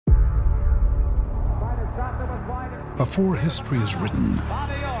Before history is written,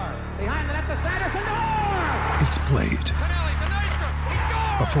 it's played.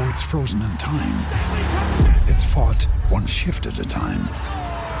 Before it's frozen in time, it's fought one shift at a time.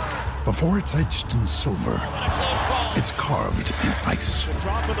 Before it's etched in silver, it's carved in ice.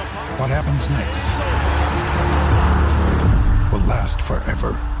 What happens next will last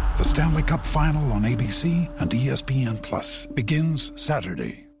forever. The Stanley Cup Final on ABC and ESPN Plus begins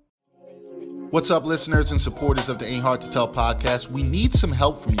Saturday. What's up, listeners and supporters of the Ain't Hard to Tell podcast? We need some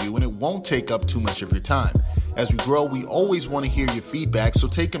help from you, and it won't take up too much of your time. As we grow, we always want to hear your feedback, so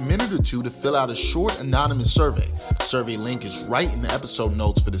take a minute or two to fill out a short anonymous survey. The survey link is right in the episode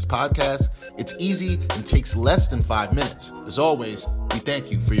notes for this podcast. It's easy and takes less than 5 minutes. As always, we thank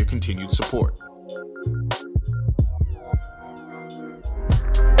you for your continued support.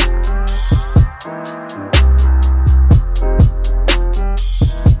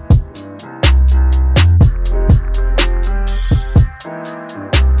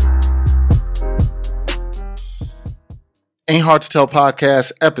 Ain't Hard to Tell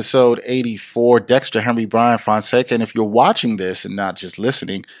podcast, episode 84. Dexter, Henry, Brian Fonseca. And if you're watching this and not just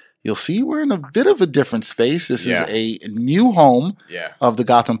listening, you'll see we're in a bit of a different space. This is a new home of the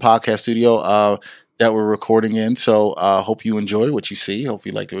Gotham Podcast Studio that we're recording in. So hope you enjoy what you see. Hope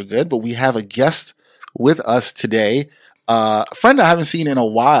you liked it good. But we have a guest with us today. A friend I haven't seen in a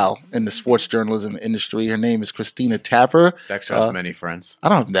while in the sports journalism industry. Her name is Christina Tapper. Dexter has many friends. I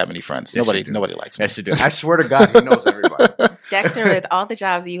don't have that many friends. Yes, nobody likes me. Yes, you do. I swear to God, he knows everybody. Dexter, with all the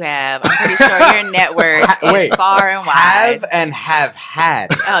jobs you have, I'm pretty sure your network is far and wide. Have and have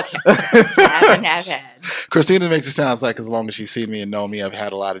had. Okay. Have and have had. Christina makes it sound like as long as she's seen me and known me, I've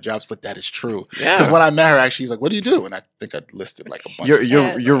had a lot of jobs, but that is true. Yeah. Because when I met her, actually, she was like, "What do you do?" And I think I listed like a bunch of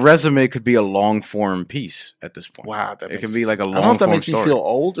stuff. Your resume could be a long form piece at this point. Wow. It can be like a long form I don't know if that makes story. me feel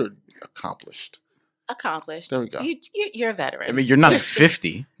old or accomplished. Accomplished. There we go. You're a veteran. I mean, you're not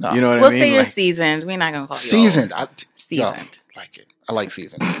 50. No. You know what I we'll mean? say you're Like, seasoned. We're not going to call you Seasoned. old. Seasoned. Like it. I like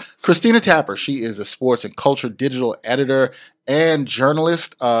seasoned. Christina Tapper. She is a sports and culture digital editor and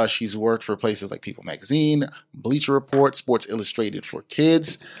journalist. She's worked for places like People Magazine, Bleacher Report, Sports Illustrated for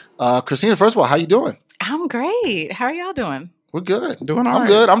Kids. Christina, first of all, how you doing? I'm great. How are y'all doing? We're good. Doing all I'm right.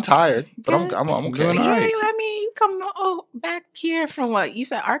 good. I'm tired, but I'm okay. Doing all right. I mean, you come back here from what? You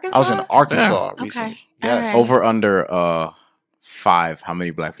said Arkansas? I was in Arkansas Yeah. recently. Okay. Yes. All right. Over under 5. How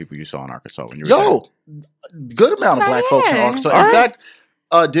many black people you saw in Arkansas when you were Good amount of black folks in yeah. Arkansas. All In right.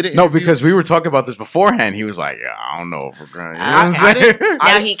 fact, did it? No, because we were talking about this beforehand. He was like, "Yeah, I don't know if we're going." I didn't.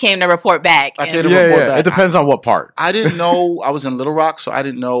 Now he came to report back. I and- came to report back. It depends on what part. I didn't know. I was in Little Rock, so I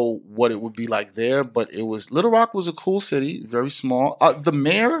didn't know what it would be like there. But it was Little Rock was a cool city, very small. The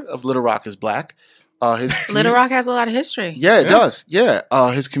mayor of Little Rock is black. Little Rock has a lot of history. Yeah, it does. Yeah,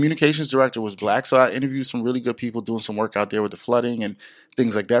 his communications director was black, so I interviewed some really good people doing some work out there with the flooding and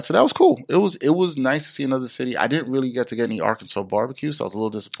things like that. So that was cool. It was nice to see another city. I didn't really get to get any Arkansas barbecue, so I was a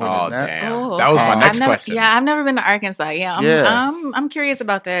little disappointed Oh in that. damn! Oh, That was okay. my next I've never, question. Yeah, I've never been to Arkansas. I'm curious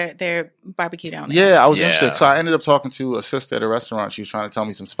about their barbecue down there. Yeah, I was Yeah. interested. So I ended up talking to a sister at a restaurant. She was trying to tell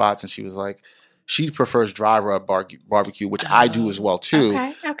me some spots, and she was like, she prefers dry rub barbecue, which I do as well too.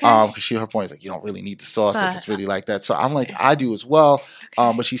 Okay. Because her point is like, you don't really need the sauce if it's really like that. So I'm like, I do as well.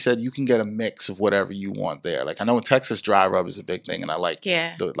 But she said you can get a mix of whatever you want there. Like I know in Texas, dry rub is a big thing, and I like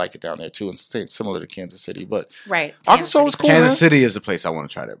like it down there too, and similar to Kansas City. But Right. Arkansas was cool. Kansas man. City is the place I want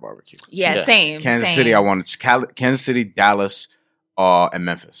to try their barbecue. Yeah, same. Kansas same. City, I want to. Kansas City, Dallas, and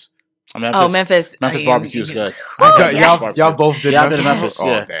Memphis. Memphis. Memphis barbecue is good. Y'all both did. Yeah, I've been to Memphis. Oh,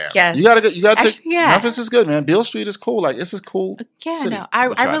 Yeah. damn. Yes. You gotta take. Actually, yeah. Memphis is good, man. Beale Street is cool. Like this is cool. Yeah, city. no, I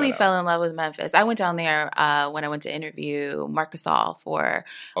try really that fell in love with Memphis. I went down there when I went to interview Marc Gasol for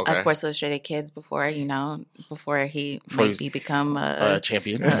Sports Illustrated Kids before he maybe become a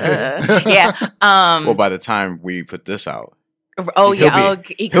champion. yeah. Well, by the time we put this out, Oh He'll yeah,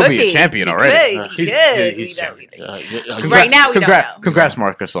 he'll be a champion already. He's champion. Right now, we don't know. Congrats,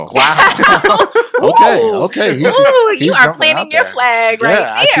 Marc Gasol. Wow. okay. You are jumping planting out your there. flag right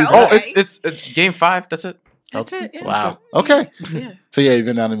Yeah, I see there. that. Oh, it's game 5. That's it. That's it. Yeah. Wow. Okay. Yeah. So yeah, you've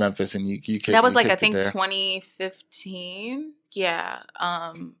been down in Memphis, and you That was you like I kicked it think there. 2015. Yeah.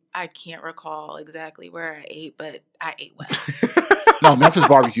 I can't recall exactly where I ate, but I ate well. No, Memphis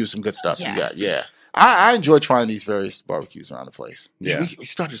barbecue is some good stuff. Yes. You got, yeah. I enjoy trying these various barbecues around the place. Yeah. We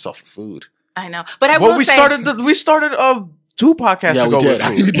started this off with food. I know, but I will we say started 2 podcasts Yeah, ago. we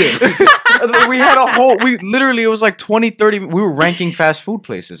did. With food. We did. We had a whole. We literally it was like 20, 30. We were ranking fast food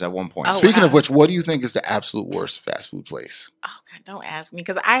places at one point. Oh, Speaking wow. of which, what do you think is the absolute worst fast food place? Oh God, don't ask me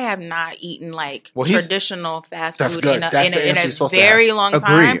because I have not eaten like Well, he's- traditional fast That's food good. in a, That's in the a, answer in you're a supposed to very long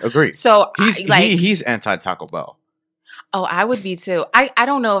time. Agree. So He's anti Taco Bell. Oh, I would be too. I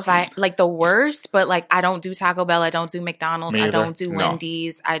don't know if I like the worst, but like I don't do Taco Bell. I don't do McDonald's. I don't do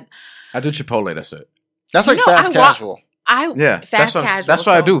Wendy's. I do Chipotle. That's it. That's like fast casual. Fast casual. That's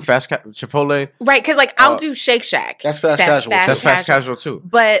what I do. Chipotle. Right, because like I'll do Shake Shack. That's fast casual. That's fast casual too.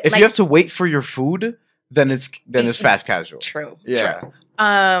 But if you have to wait for your food, then it's fast casual. True. Yeah. True.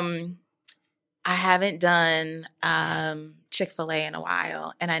 I haven't done Chick-fil-A in a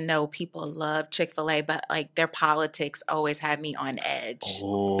while, and I know people love Chick-fil-A, but like their politics always have me on edge.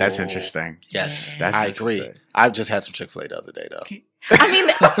 Oh, that's interesting. Yes, I agree. I've just had some Chick-fil-A the other day, though. I mean,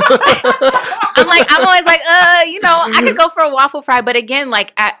 I'm always like, I could go for a waffle fry, but again,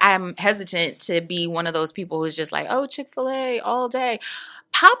 like I'm hesitant to be one of those people who's just like, oh, Chick-fil-A all day.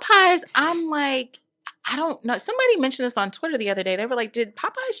 Popeyes, I'm like, I don't know. Somebody mentioned this on Twitter the other day. They were like, did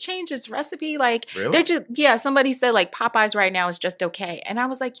Popeyes change its recipe? Like, really? They're just, somebody said like Popeyes right now is just okay. And I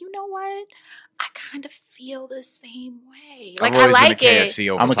was like, you know what? I kind of feel the same way. Like, I like it.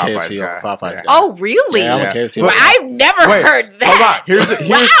 I'm a KFC over Popeyes guy. Oh, really? Yeah, I'm a KFC. Well, I've never heard that. Hold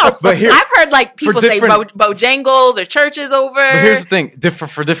on. I've heard like people say Bojangles or Church's over. But here's the thing,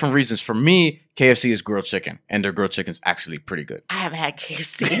 for different reasons. For me, KFC is grilled chicken, and their grilled chicken's actually pretty good. I haven't had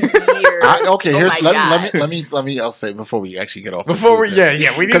KFC in years. Let me. I'll say before we actually get off. We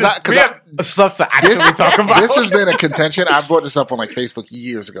have stuff to actually talk about. This has been a contention. I brought this up on like Facebook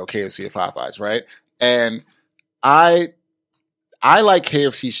years ago. KFC and Popeyes, right? And I like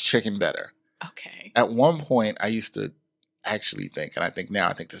KFC's chicken better. Okay. At one point, I used to actually think, and I think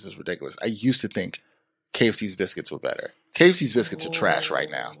this is ridiculous. I used to think KFC's biscuits were better. KFC's biscuits are trash right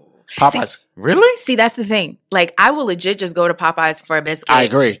now. Popeyes. Really? See, that's the thing. Like, I will legit just go to Popeyes for a biscuit. I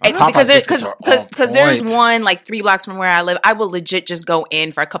agree. Because there's one like 3 blocks from where I live. I will legit just go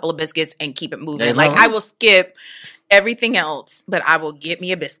in for a couple of biscuits and keep it moving. Like, I will skip everything else, but I will get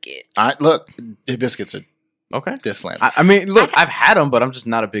me a biscuit. Look, the biscuits are okay. Disland. I mean, look, I've had them, but I'm just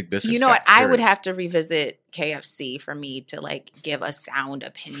not a big biscuit. You know what? I would have to revisit KFC for me to like give a sound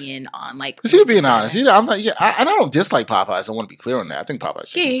opinion on like. Because you're being honest. I'm not. Yeah, I don't dislike Popeyes. I want to be clear on that. I think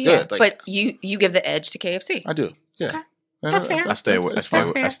Popeyes is good. Like, but you give the edge to KFC. I do. Yeah. Okay. That's fair. I stay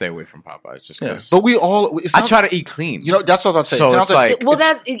away from Popeyes just because. But we all. I try to eat clean. You know, that's what I'm saying. So it's like, well,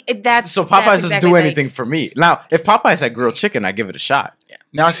 that's so Popeyes doesn't do anything for me. Now, if Popeyes had grilled chicken, I give it a shot. Yeah.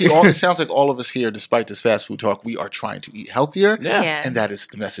 Now I see. It sounds like all of us here, despite this fast food talk, we are trying to eat healthier. Yeah. And that is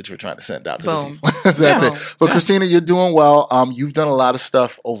the message we're trying to send out to the people. That's it. But Christina, you're doing well. You've done a lot of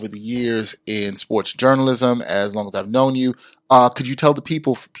stuff over the years in sports journalism. As long as I've known you, could you tell the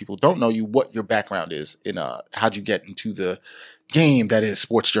people, if people don't know you, what your background is in how'd you get into the game that is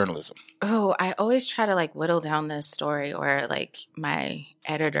sports journalism? Oh, I always try to like whittle down this story, or like my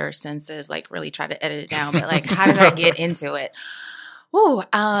editor senses like really try to edit it down. But like, how did I get into it? Oh,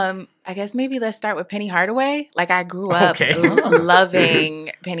 I guess maybe let's start with Penny Hardaway. Like, I grew up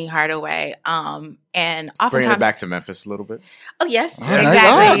loving Penny Hardaway. And oftentimes bringing it back to Memphis a little bit. Oh yes,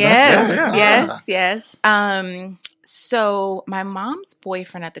 exactly. Yes. So my mom's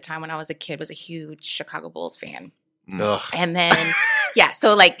boyfriend at the time when I was a kid was a huge Chicago Bulls fan. Ugh. And then,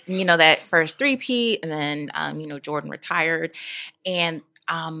 so like, that first three-peat, and then, Jordan retired. And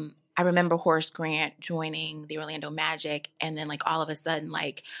I remember Horace Grant joining the Orlando Magic. And then like all of a sudden,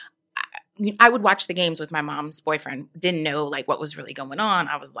 like I would watch the games with my mom's boyfriend, didn't know like what was really going on.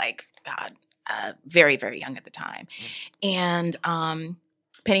 I was like, God, very, very young at the time. And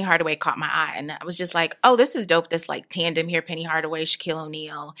Penny Hardaway caught my eye, and I was just like, oh, this is dope. This like tandem here, Penny Hardaway, Shaquille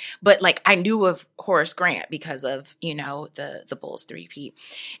O'Neal. But like I knew of Horace Grant because of, the Bulls three-peat.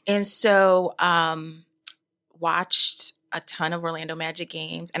 And so watched a ton of Orlando Magic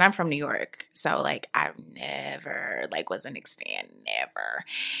games, and I'm from New York. So like I've never like was a Knicks fan, never.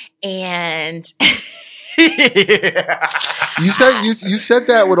 And you said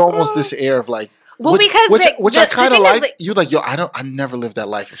that with almost this air of like, well, which I kind of like. You're like, I never lived that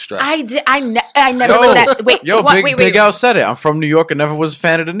life of stress. I never lived that. Wait, Big Al said it. I'm from New York and never was a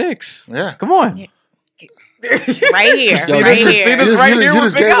fan of the Knicks. Yeah, come on. Yeah. Right here. Christina's right here. You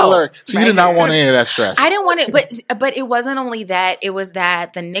just gave a lyric. So you did not want any of that stress. I didn't want it, but it wasn't only that. It was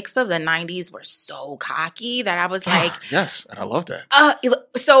that the Knicks of the 90s were so cocky that I was like, yes, and I love that.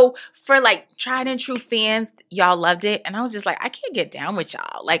 So for like tried and true fans, y'all loved it, and I was just like, I can't get down with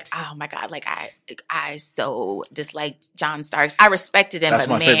y'all. Like, oh my God, like I so disliked John Starks. I respected him, That's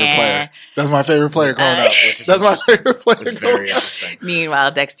but my favorite player. That's my favorite player growing up. That's my favorite player growing up.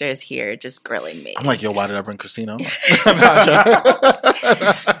 Meanwhile, Dexter is here just grilling me. I'm like, yo, why did I bring Christina?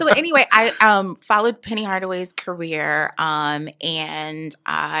 So anyway, I followed Penny Hardaway's career, and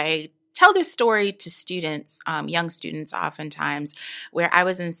I tell this story to students, young students oftentimes, where I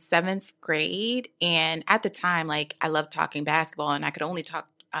was in 7th grade. And at the time, like, I loved talking basketball, and I could only talk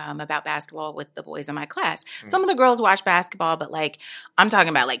about basketball with the boys in my class. Some of the girls watch basketball, but like I'm talking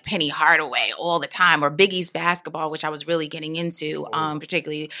about like Penny Hardaway all the time, or Big East basketball, which I was really getting into,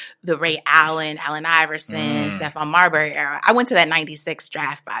 particularly the Ray Allen Iverson, Stephon Marbury era. I went to that 96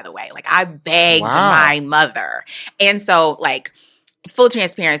 draft, by the way. Like I begged my mother. And so like, full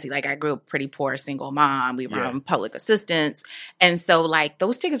transparency, like I grew up pretty poor, single mom. We were on public assistance. And so like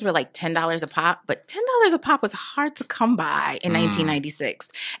those tickets were like $10 a pop, but $10 a pop was hard to come by in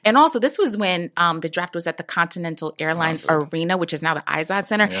 1996. And also this was when the draft was at the Continental Airlines Arena, which is now the Izod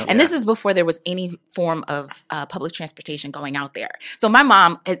Center. And this is before there was any form of public transportation going out there. So my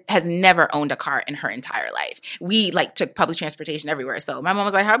mom has never owned a car in her entire life. We like took public transportation everywhere. So my mom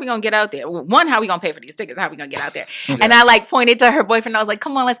was like, how are we going to get out there? One, how are we going to pay for these tickets? How are we going to get out there? And I like pointed to her boyfriend. I was like,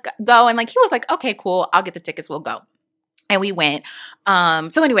 come on, let's go. And like, he was like, okay, cool. I'll get the tickets. We'll go. And we went.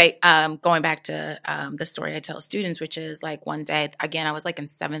 So anyway, going back to the story I tell students, which is like one day, again, I was like in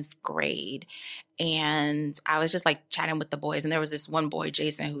 7th grade, and I was just like chatting with the boys. And there was this one boy,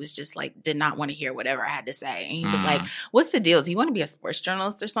 Jason, who was just like, did not want to hear whatever I had to say. And he was like, what's the deal? Do you want to be a sports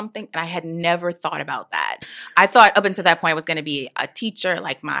journalist or something? And I had never thought about that. I thought up until that point I was going to be a teacher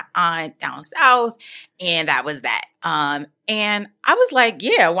like my aunt down south. And that was that. And I was like,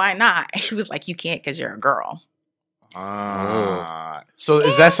 yeah, why not? He was like, you can't because you're a girl. So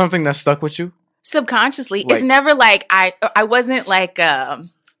is that something that stuck with you? Subconsciously. Like, it's never like I wasn't like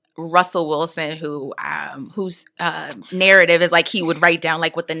Russell Wilson whose narrative is like he would write down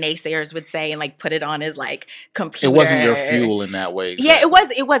like what the naysayers would say and like put it on his like computer. It wasn't your fuel in that way. Exactly. Yeah,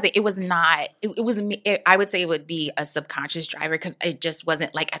 it was not. It was I would say it would be a subconscious driver because it just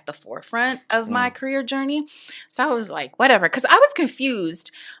wasn't like at the forefront of my career journey. So I was like, whatever. Because I was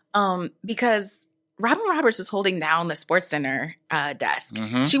confused because Robin Roberts was holding down the Sports Center desk.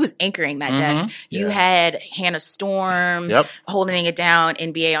 She was anchoring that desk. You had Hannah Storm holding it down,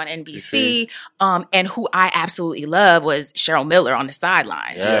 NBA on NBC. And who I absolutely love was Cheryl Miller on the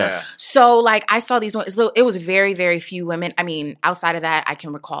sidelines. Yeah. So like I saw these women. So it was very, very few women. I mean, outside of that, I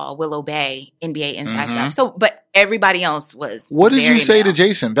can recall Willow Bay, NBA inside stuff. So, but everybody else was. What did you say to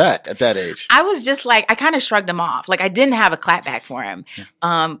Jason back at that age? I was just like, I kind of shrugged him off. Like I didn't have a clap back for him.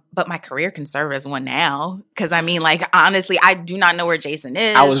 But my career can serve as one now. Because I mean, like, honestly, I do not know where Jason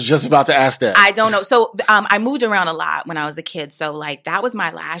is. I was just about to ask that. I don't know. So I moved around a lot when I was a kid. So like that was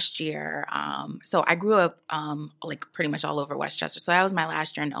my last year. So I grew up like pretty much all over Westchester. So that was my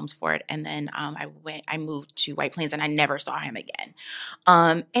last year in Elmsford. And then I moved to White Plains and I never saw him again.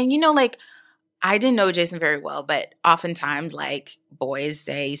 And you know, like, I didn't know Jason very well, but oftentimes like boys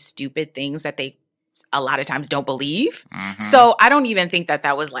say stupid things that they a lot of times don't believe. So I don't even think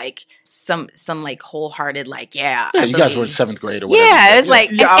that was like some like wholehearted like, yeah, you guys were in 7th grade or whatever. Yeah, it's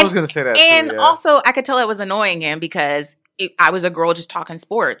like, yeah, I was going to say that and too, also I could tell it was annoying him because I was a girl just talking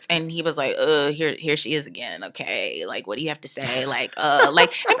sports, and he was like, here she is again. Okay, like, what do you have to say? Like, and probably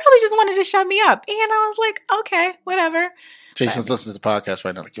just wanted to shut me up. And I was like, okay, whatever. Jason's listening to the podcast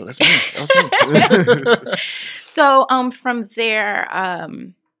right now, like, yo, that's me. That was me. So, from there,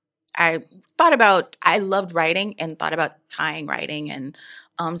 I loved writing and thought about tying writing and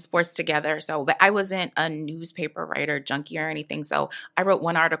sports together. So, but I wasn't a newspaper writer junkie or anything. So I wrote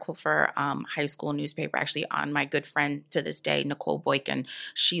one article for high school newspaper, actually, on my good friend to this day, Nicole Boykin.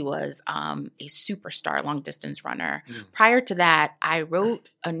 She was a superstar long distance runner. Prior to that, I wrote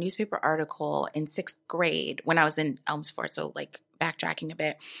a newspaper article in 6th grade when I was in Elmsford. So like backtracking a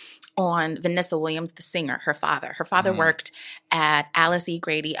bit, on Vanessa Williams, the singer, her father. Her father worked at Alice E.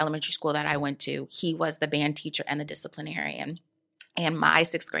 Grady Elementary School that I went to. He was the band teacher and the disciplinarian. And my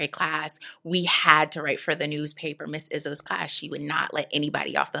 6th grade class, we had to write for the newspaper. Miss Izzo's class, she would not let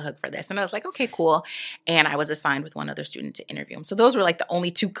anybody off the hook for this. And I was like, okay, cool. And I was assigned with one other student to interview him. So those were like the only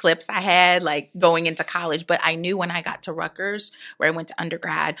 2 clips I had like going into college. But I knew when I got to Rutgers, where I went to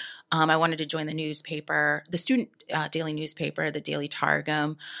undergrad, I wanted to join the newspaper, the student daily newspaper, the Daily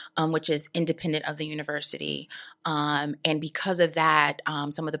Targum, which is independent of the university. And because of that,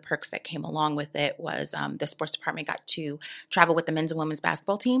 some of the perks that came along with it was the sports department got to travel with the men's and women's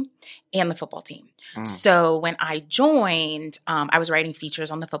basketball team and the football team. So when I joined, I was writing features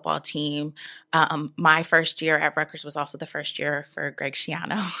on the football team. My first year at Rutgers was also the first year for Greg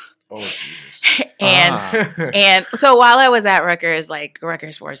Schiano. Oh, Jesus. And so while I was at Rutgers, like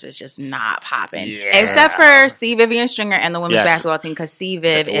Rutgers sports is just not popping, except for C. Vivian Stringer and the women's basketball team, because C.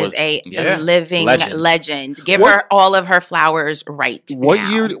 Viv is a living legend. Give her all of her flowers right What now.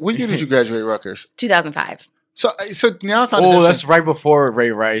 year? What year did you graduate Rutgers? 2005. So now I found this that's right before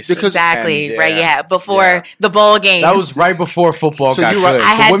Ray Rice. Exactly. Right. Yeah. Before the bowl games. That was right before football got good.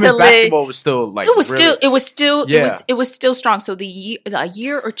 I had women's to basketball was still like it was still strong. So a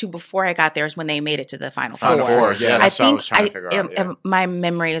year or two before I got there is when they made it to the Final Four. Yeah. I think my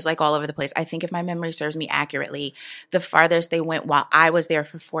memory is like all over the place. I think if my memory serves me accurately, the farthest they went while I was there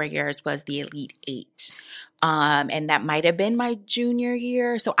for 4 years was the Elite Eight. And that might have been my junior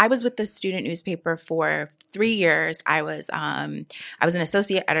year. So I was with the student newspaper for 3 years. I was an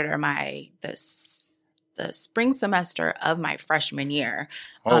associate editor the spring semester of my freshman year.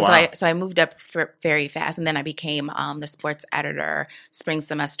 Wow. So I moved up very fast, and then I became the sports editor spring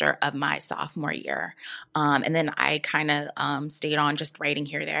semester of my sophomore year. And then I kind of stayed on just writing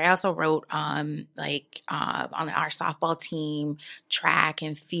here or there. I also wrote on our softball team, track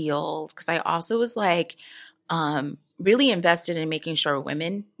and field, because I also was like really invested in making sure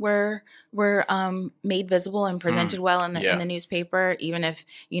women were made visible and presented well in the newspaper. Even if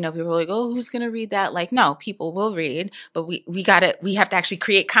people were like, oh, who's going to read that? Like, no, people will read, but we have to actually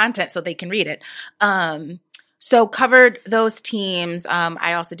create content so they can read it. So covered those teams.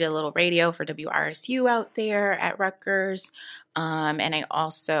 I also did a little radio for WRSU out there at Rutgers, and I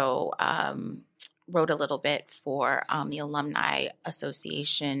also wrote a little bit for the Alumni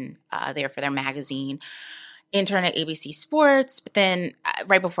Association there for their magazine. Intern at ABC Sports, but then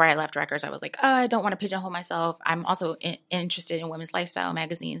right before I left Rutgers, I was like, I don't want to pigeonhole myself. I'm also interested in Women's Lifestyle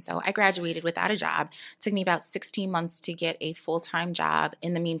magazine. So I graduated without a job. It took me about 16 months to get a full-time job.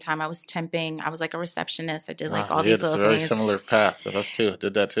 In the meantime, I was temping. I was like a receptionist. I did like all these little things. It's a very similar path to us too.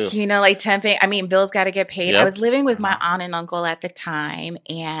 Did that too. Like temping. I mean, bills got to get paid. Yep. I was living with my aunt and uncle at the time,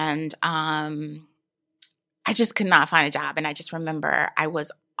 and I just could not find a job. And I just remember I was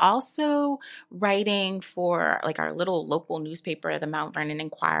also writing for like our little local newspaper, the Mount Vernon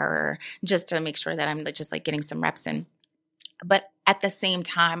Inquirer, just to make sure that I'm just like getting some reps in. But at the same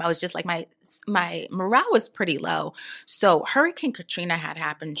time, I was just like my morale was pretty low. So Hurricane Katrina had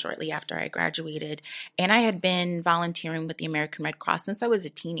happened shortly after I graduated, and I had been volunteering with the American Red Cross since I was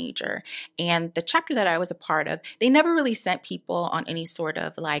a teenager. And the chapter that I was a part of, they never really sent people on any sort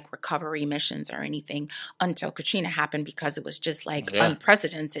of like recovery missions or anything until Katrina happened, because it was just like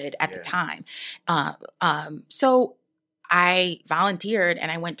unprecedented at the time. So I volunteered,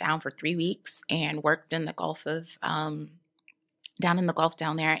 and I went down for 3 weeks and worked in the Gulf of down in the Gulf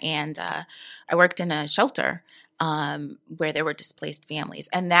down there. And I worked in a shelter where there were displaced families.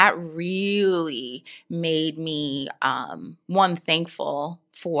 And that really made me, thankful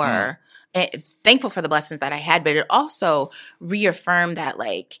for the blessings that I had, but it also reaffirmed that,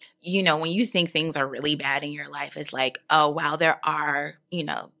 like, when you think things are really bad in your life, it's like, oh, wow, there are,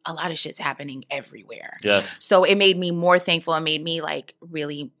 a lot of shit's happening everywhere. Yes. So it made me more thankful. It made me like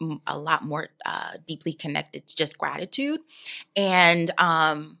really a lot more deeply connected to just gratitude. And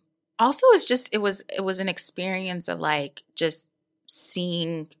also it was an experience of like just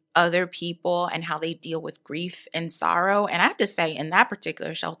seeing other people and how they deal with grief and sorrow. And I have to say, in that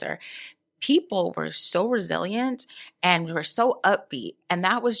particular shelter, people were so resilient and were so upbeat. And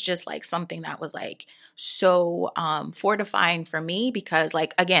that was just like something that was like so fortifying for me, because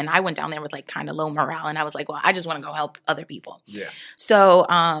like, again, I went down there with like kind of low morale, and I was like, well, I just want to go help other people. Yeah. So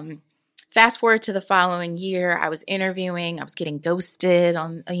fast forward to the following year, I was interviewing. I was getting ghosted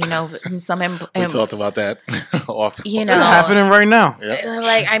on, some. We talked about that often. It's happening right now. Yep.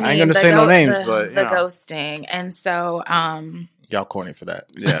 Like, I ain't gonna say no names, but the ghosting, and so y'all corny for that.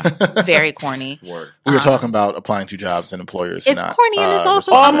 Yeah, very corny. Word. We were talking about applying to jobs and employers. It's not, corny, and it's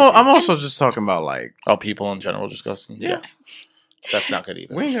also. I'm also just talking about like people in general just ghosting. Yeah. That's not good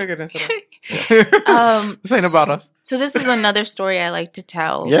either. We ain't gonna get into that. This ain't about us. So this is another story I like to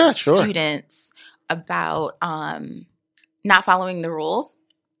tell students about not following the rules.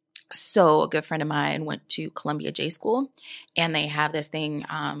 So a good friend of mine went to Columbia J School, and they have this thing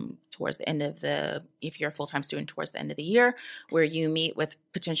towards the end of if you're a full-time student, towards the end of the year, where you meet with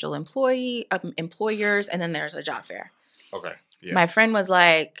potential employers, and then there's a job fair. Okay. Yeah. My friend was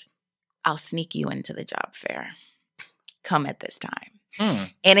like, I'll sneak you into the job fair. Come at this time.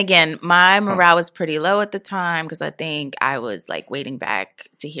 And again, my morale was pretty low at the time, because I think I was like waiting back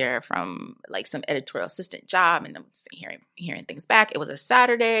to hear from like some editorial assistant job, and I'm hearing things back. It was a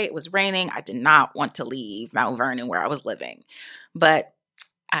Saturday. It was raining. I did not want to leave Mount Vernon, where I was living, but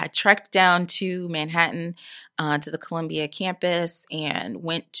I trekked down to Manhattan to the Columbia campus and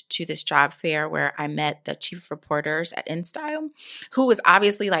went to this job fair where I met the chief of reporters at InStyle, who was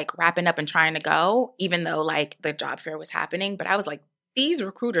obviously like wrapping up and trying to go, even though like the job fair was happening. But I was like these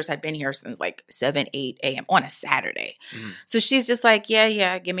recruiters had been here since like 7, 8 a.m. on a Saturday. So she's just like,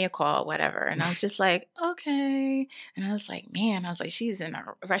 yeah, give me a call, whatever. And I was just like, okay. And I was like, man, she's in a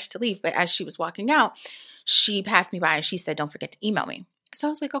rush to leave. But as she was walking out, she passed me by and she said, don't forget to email me. So I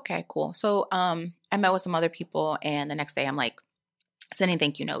was like, okay, cool. So I met with some other people. And the next day I'm like sending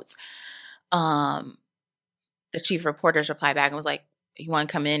thank you notes. The chief reporters replied back and was like, you want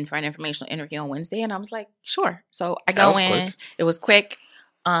to come in for an informational interview on Wednesday? And I was like, sure. So I go in. Quick. It was quick.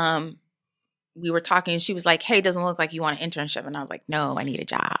 We were talking and she was like, hey, it doesn't look like you want an internship. And I was like, no, I need a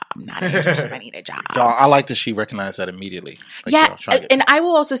job. Not an internship. I need a job. Y'all, I like that she recognized that immediately. Like, yeah. And I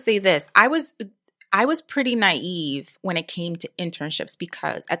will also say this. I was pretty naive when it came to internships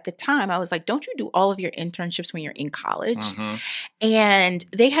because at the time I was like, don't you do all of your internships when you're in college? Mm-hmm. And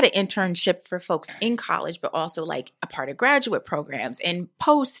they had an internship for folks in college, but also like a part of graduate programs and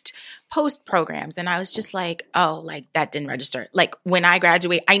post programs. And I was just like, oh, like that didn't register. Like when I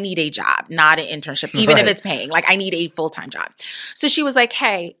graduate, I need a job, not an internship, even if it's paying. Like I need a full-time job. So she was like,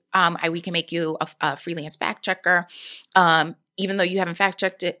 hey, we can make you a freelance fact checker. Even though you haven't fact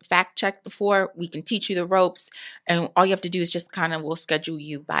checked before, we can teach you the ropes. And all you have to do is just we'll schedule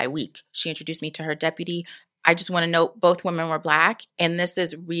you by week. She introduced me to her deputy. I just want to note both women were Black. And this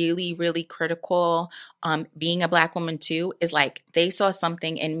is really, really critical. Being a Black woman too is like they saw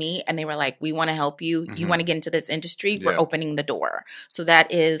something in me and they were like, we want to help you. Mm-hmm. You want to get into this industry? Yeah. We're opening the door. So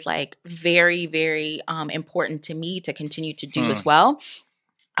that is like very, very important to me to continue to do as well.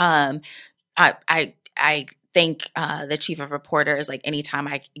 I thank the chief of reporters. Like anytime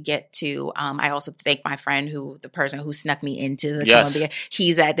I get to, I also thank my friend the person who snuck me into the Columbia.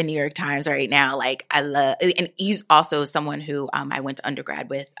 He's at the New York Times right now. Like I love, and he's also someone who I went to undergrad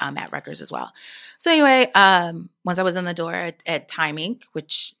with at Rutgers as well. So anyway, once I was in the door at Time Inc.,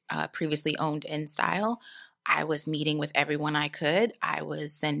 which previously owned InStyle, I was meeting with everyone I could. I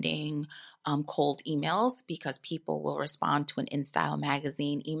was sending cold emails because people will respond to an InStyle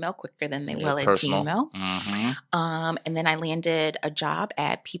magazine email quicker than they will at Gmail. Mm-hmm. And then I landed a job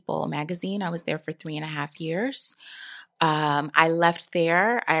at People magazine. I was there for 3.5 years. I left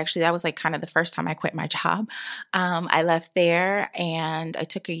there. That was like kind of the first time I quit my job. I left there and I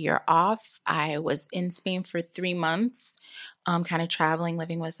took a year off. I was in Spain for 3 months, kind of traveling,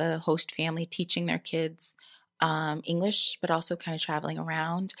 living with a host family, teaching their kids English, but also kind of traveling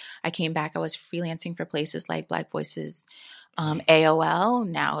around. I came back. I was freelancing for places like Black Voices, AOL.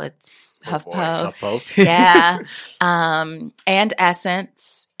 Now it's HuffPo. Yeah. And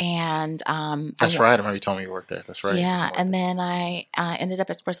Essence. And that's right. I remember you told me you worked there. That's right. Yeah. And then I ended up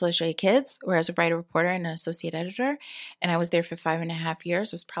at Sports Illustrated Kids, where I was a writer, reporter, and an associate editor. And I was there for 5.5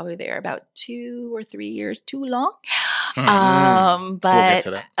 years. I was probably there about 2 or 3 years too long. But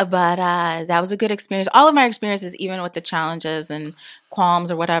that was a good experience. All of my experiences, even with the challenges and qualms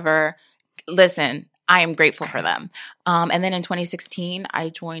or whatever, listen, I am grateful for them. And then in 2016, I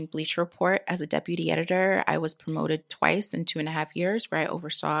joined Bleacher Report as a deputy editor. I was promoted twice in 2.5 years, where I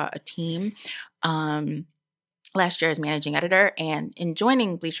oversaw a team. Last year as managing editor, and in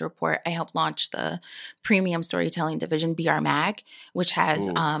joining Bleacher Report, I helped launch the premium storytelling division, BR Mag, which has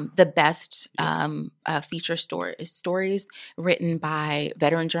the best feature stories written by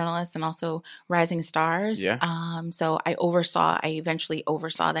veteran journalists and also rising stars. Yeah. So I eventually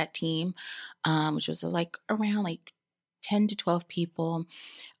oversaw that team, which was around 10 to 12 people.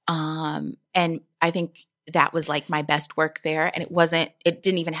 And I think that was like my best work there. And it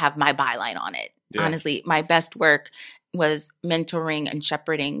didn't even have my byline on it. Yeah. Honestly, my best work was mentoring and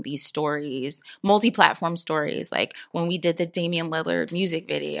shepherding these stories, multi-platform stories. Like when we did the Damian Lillard music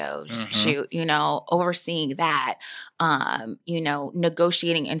video shoot, overseeing that,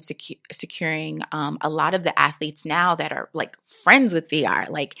 negotiating and securing a lot of the athletes now that are like friends with VR.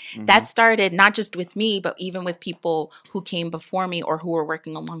 Like that started not just with me, but even with people who came before me or who were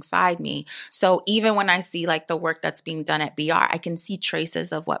working alongside me. So even when I see like the work that's being done at BR, I can see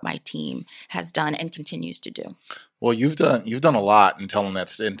traces of what my team has done and continues to do. Well, you've done a lot in telling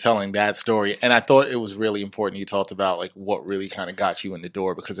that story, and I thought it was really important. You talked about like what really kind of got you in the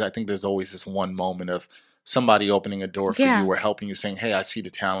door, because I think there's always this one moment of somebody opening a door for you or helping you, saying, "Hey, I see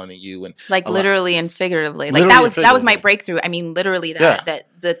the talent in you," and like literally and figuratively. Like that was my breakthrough. I mean, literally that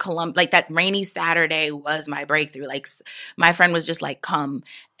that rainy Saturday was my breakthrough. Like my friend was just like, "Come."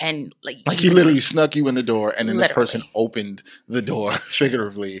 And like he literally snuck you in the door, and then this person opened the door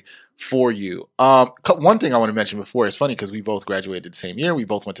figuratively for you. One thing I want to mention before, it's funny because we both graduated the same year. We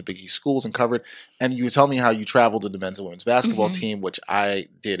both went to Big East schools and covered. And you were telling me how you traveled to the men's and women's basketball team, which I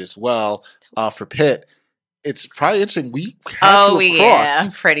did as well for Pitt. it's probably interesting. We had to have crossed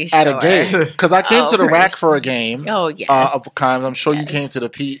I'm pretty sure. at a game because I came to the rack for a game. Oh, yes. Of times. I'm sure you came to the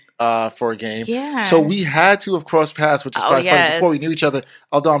Pete for a game. Yeah. So we had to have crossed paths, which is probably funny before we knew each other.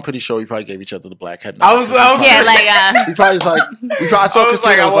 Although I'm pretty sure we probably gave each other the black head. We probably was like, I saw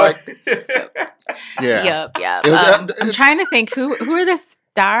Christina. I was like, yeah. Yep. I'm trying to think who are the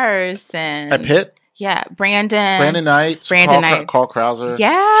stars then at Pitt. Yeah, Brandon Knight, Carl Krauser.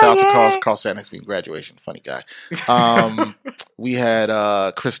 Yeah, shout out to Carl sat next to me in graduation. Funny guy. We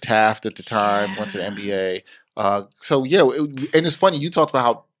had Chris Taft at the time. Went to the NBA. So yeah, and it's funny. You talked about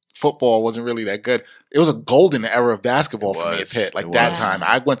how football wasn't really that good. It was a golden era of basketball for me at Pitt. Like that time,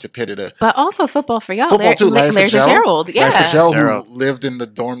 I went to Pitt but also football for y'all. Football too. Larry Fitzgerald. Yeah, Larry Fitzgerald, who lived in the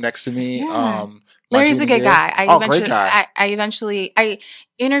dorm next to me. Yeah. Larry's a good guy. Great guy. I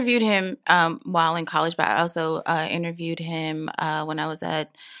interviewed him while in college, but I also interviewed him when I was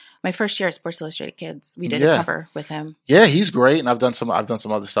at my first year at Sports Illustrated Kids. We did a cover with him. Yeah, he's great, and I've done some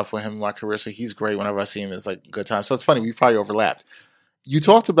other stuff with him in my career. So he's great. Whenever I see him, it's like a good time. So it's funny, we probably overlapped. You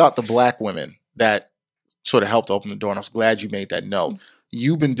talked about the black women that sort of helped open the door, and I was glad you made that note.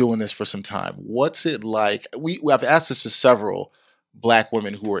 You've been doing this for some time. What's it like? I've asked this to several black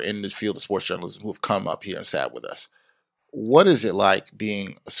women who are in the field of sports journalism who have come up here and sat with us. What is it like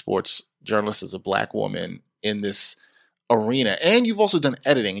being a sports journalist as a black woman in this arena? And you've also done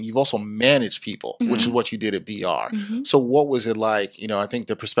editing and you've also managed people, which is what you did at BR. So what was it like? I think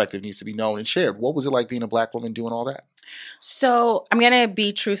the perspective needs to be known and shared. What was it like being a black woman doing all that? So I'm going to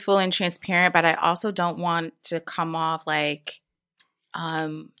be truthful and transparent, but I also don't want to come off like,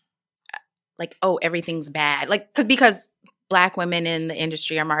 oh, everything's bad. Because Black women in the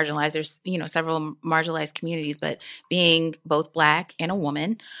industry are marginalized. There's, several marginalized communities, but being both Black and a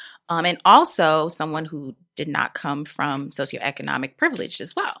woman, and also someone who did not come from socioeconomic privilege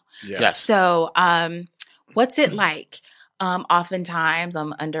as well. Yes. So, what's it like? Oftentimes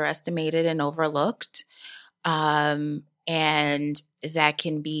I'm underestimated and overlooked. And that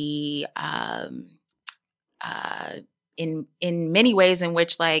can be, in many ways in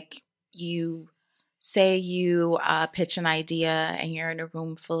which you say you pitch an idea and you're in a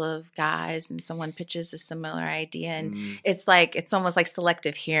room full of guys and someone pitches a similar idea and it's almost like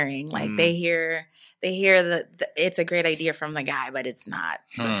selective hearing. They hear that it's a great idea from the guy, but it's not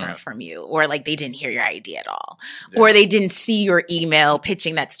from you. Or they didn't hear your idea at all. Yeah. Or they didn't see your email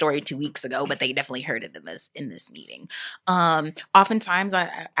pitching that story 2 weeks ago, but they definitely heard it in this meeting. Oftentimes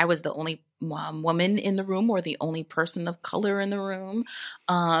I was the only woman in the room or the only person of color in the room.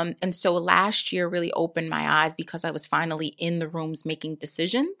 And so last year really opened my eyes because I was finally in the rooms making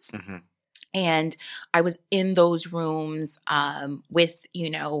decisions. Mm-hmm. And I was in those rooms with,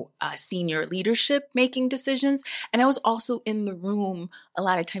 senior leadership making decisions. And I was also in the room a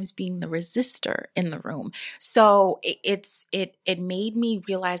lot of times being the resistor in the room. So it made me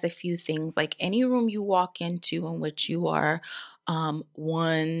realize a few things. Like any room you walk into in which you are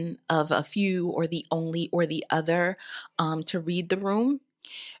one of a few or the only or the other, to read the room,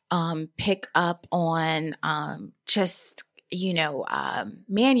 pick up on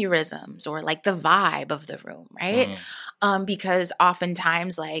mannerisms or the vibe of the room, right? Because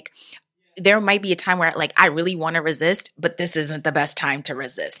oftentimes there might be a time where I really want to resist, but this isn't the best time to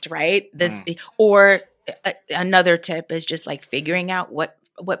resist, right? Or another tip is just figuring out what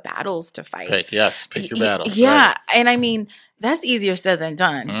battles to fight. Pick your battles. Yeah. Right. And I mean, that's easier said than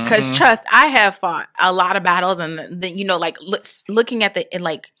done. Because trust, I have fought a lot of battles and then, looking at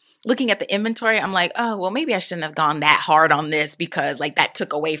the inventory, I'm like, oh, well, maybe I shouldn't have gone that hard on this because that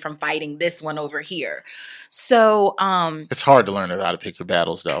took away from fighting this one over here. So it's hard to learn how to pick your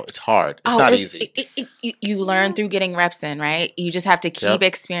battles, though. It's hard. It's not easy. You learn through getting reps in, right? You just have to keep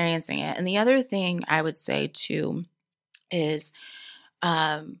experiencing it. And the other thing I would say too is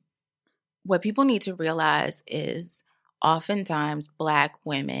what people need to realize is oftentimes Black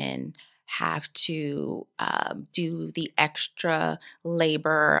women have to do the extra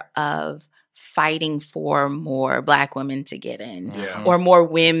labor of fighting for more Black women to get in or more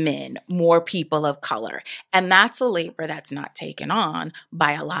women, more people of color. And that's a labor that's not taken on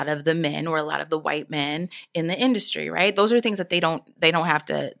by a lot of the men or a lot of the white men in the industry, right? Those are things that they don't have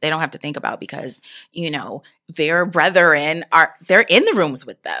to think about because, their brethren they're in the rooms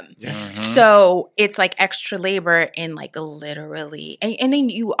with them. Yeah. So it's extra labor in literally, and then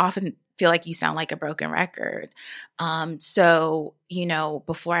you often feel like you sound like a broken record. So,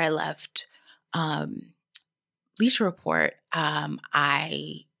 before I left Bleacher Report, and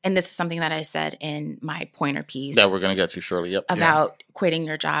this is something that I said in my pointer piece that we're going to get to shortly. Yep. About quitting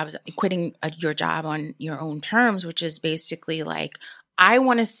your job on your own terms, which is basically I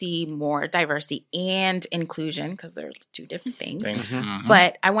want to see more diversity and inclusion, because they're two different things. Mm-hmm.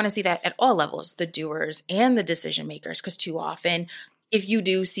 But I want to see that at all levels, the doers and the decision makers, because too often, if you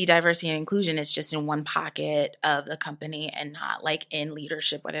do see diversity and inclusion, it's just in one pocket of the company and not like in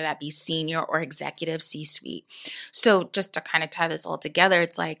leadership, whether that be senior or executive C-suite. So just to kind of tie this all together,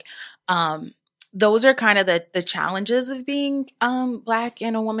 it's like those are kind of the challenges of being Black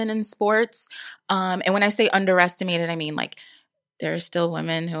and a woman in sports. And when I say underestimated, I mean like there are still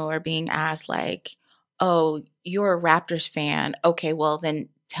women who are being asked like, oh, you're a Raptors fan. Okay, well then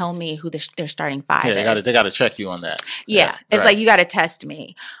tell me who their starting five is. They got to check you on that. Yeah. It's like, you got to test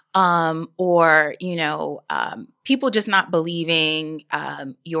me. Or, people just not believing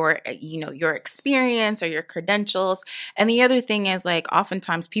your experience or your credentials. And the other thing is like,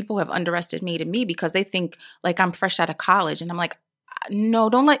 oftentimes people have underestimated me because they think like I'm fresh out of college. And I'm like, no,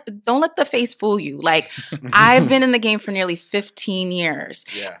 don't let the face fool you. Like I've been in the game for nearly 15 years.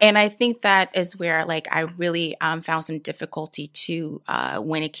 Yeah. And I think that is where like I really found some difficulty too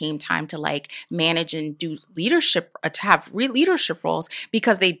when it came time to like manage and do leadership, to have real leadership roles,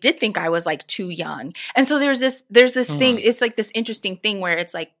 because they did think I was like too young. And so there's this thing, it's like this interesting thing where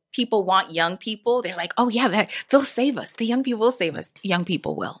it's like people want young people. They're like, oh yeah, they'll save us. The young people will save us. Young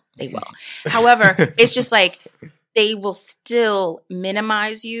people will. They will. However, it's just like, they will still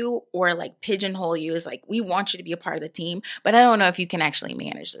minimize you or like pigeonhole you as like, we want you to be a part of the team, but I don't know if you can actually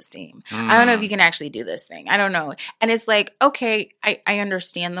manage this team. I don't know if you can actually do this thing. I don't know. And it's like, okay, I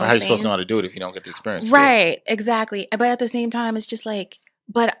understand those things. How are you supposed to know how to do it if you don't get the experience? Right, exactly. But at the same time, it's just like,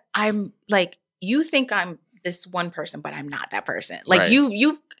 but I'm like, you think I'm this one person, but I'm not that person. Like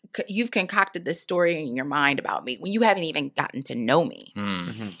you've concocted this story in your mind about me when you haven't even gotten to know me.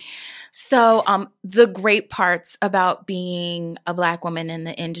 Mm-hmm. So the great parts about being a Black woman in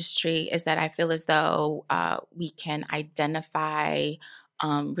the industry is that I feel as though we can identify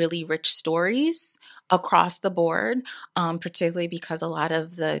really rich stories across the board, particularly because a lot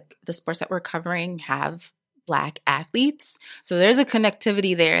of the sports that we're covering have Black athletes. So there's a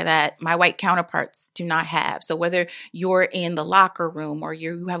connectivity there that my white counterparts do not have. So whether you're in the locker room or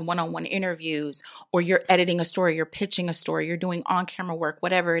you have one-on-one interviews or you're editing a story, you're pitching a story, you're doing on-camera work,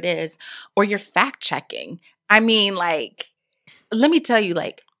 whatever it is, or you're fact-checking. I mean, like, let me tell you,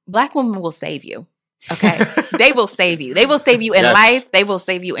 like, Black women will save you. Okay. They will save you. They will save you in life. They will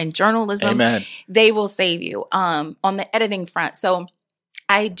save you in journalism. Amen. They will save you on the editing front. So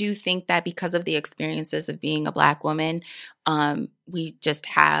I do think that because of the experiences of being a Black woman, we just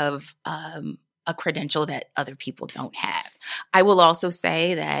have a credential that other people don't have. I will also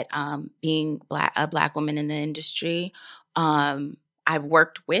say that being a Black woman in the industry, I've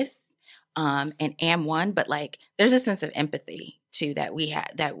worked with and am one, but like there's a sense of empathy too that we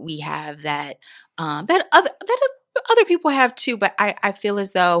have that other people have too, but I feel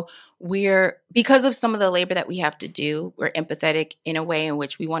as though because of some of the labor that we have to do, we're empathetic in a way in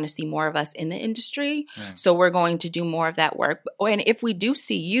which we want to see more of us in the industry. So we're going to do more of that work. And if we do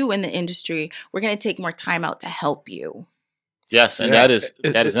see you in the industry, we're going to take more time out to help you. Yes, and that is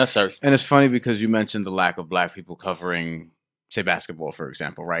necessary. And it's funny because you mentioned the lack of Black people covering, say, basketball, for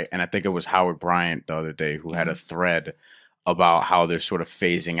example, right? And I think it was Howard Bryant the other day who had a thread about how they're sort of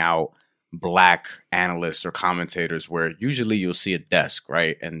phasing out Black analysts or commentators, where usually you'll see a desk,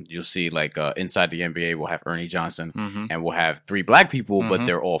 right? And you'll see like inside the NBA, we'll have Ernie Johnson and we'll have 3 Black people, but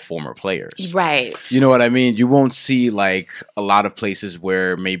they're all former players. Right. You know what I mean? You won't see like a lot of places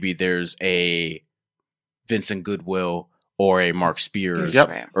where maybe there's a Vincent Goodwill or a Mark Spears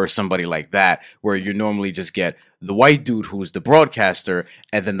or somebody like that, where you normally just get the white dude who's the broadcaster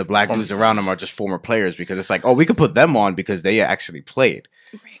and then the Black dudes around him are just former players, because it's like, oh, we could put them on because they actually played.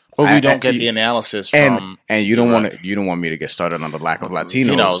 But we don't get the analysis from, and you don't want me to get started on the lack of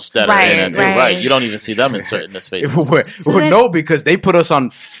Latinos that are in it too. Right. You don't even see them in certain spaces. No, because they put us on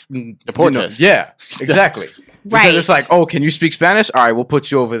Deportes. Yeah, exactly. Right. Because it's like, oh, can you speak Spanish? All right, we'll put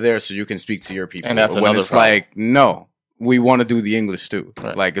you over there so you can speak to your people. And that's when another it's problem. like, no, we want to do the English too.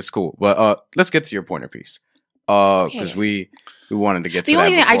 Right. Like, it's cool. But let's get to your pointer piece. Because we wanted to get to that. The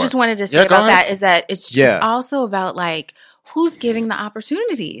only thing I just wanted to say about that is that it's also about like, who's giving the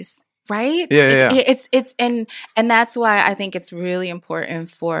opportunities, right? It's and that's why I think it's really important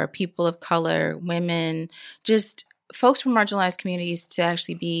for people of color, women, just folks from marginalized communities to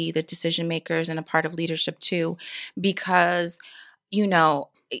actually be the decision makers and a part of leadership too, because,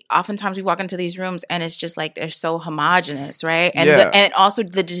 oftentimes we walk into these rooms and it's just like they're so homogenous, right? And and also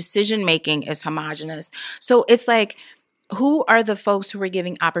the decision making is homogenous. So it's like, who are the folks who are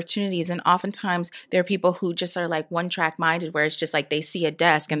giving opportunities? And oftentimes there are people who just are like one track minded, where it's just like they see a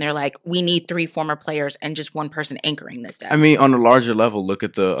desk and they're like, we need 3 former players and just one person anchoring this desk. I mean, on a larger level, look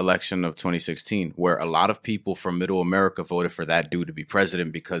at the election of 2016, where a lot of people from middle America voted for that dude to be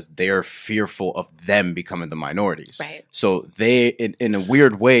president because they're fearful of them becoming the minorities. Right. So they, in a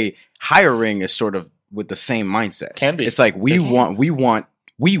weird way, hiring is sort of with the same mindset. Can be. It's like we want,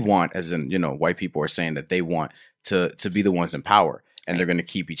 as in, white people are saying that they want to be the ones in power, and they're going to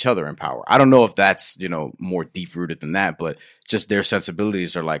keep each other in power. I don't know if that's, more deep rooted than that, but just their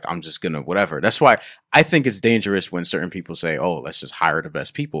sensibilities are like, I'm just going to whatever. That's why I think it's dangerous when certain people say, oh, let's just hire the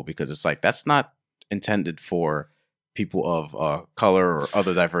best people, because it's like, that's not intended for people of color or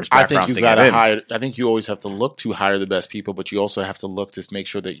other diverse backgrounds to get in. I think you always have to look to hire the best people, but you also have to look to make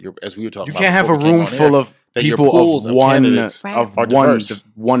sure that you're, as we were talking about, you can't have a room full of people of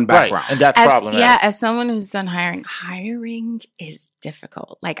one background. Right. And that's problematic. Yeah, as someone who's done hiring is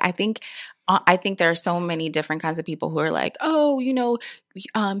difficult. Like, I think there are so many different kinds of people who are like, oh,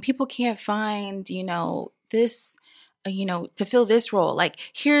 people can't find, this, to fill this role.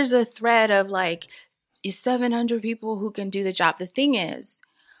 Like, here's a thread of like 700 people who can do the job. The thing is,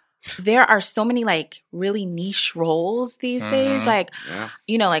 there are so many like really niche roles these days. Like,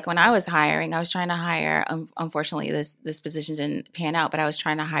 like when I was hiring, I was trying to hire, unfortunately this position didn't pan out, but I was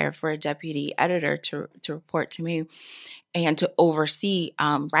trying to hire for a deputy editor to report to me and to oversee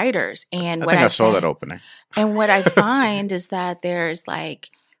writers. And I saw that opening. And what I find is that there's like,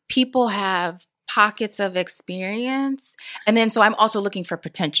 people have pockets of experience. And then, so I'm also looking for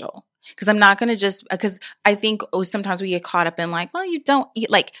potential. Because I'm not going to because I think sometimes we get caught up in like, well,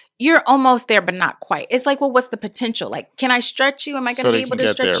 you're almost there, but not quite. It's like, well, what's the potential? Like, can I stretch you? Am I going to be able to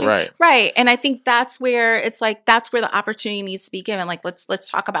stretch you? Right. And I think that's where it's like, that's where the opportunity needs to be given. Like,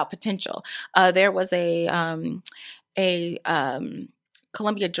 let's talk about potential. There was a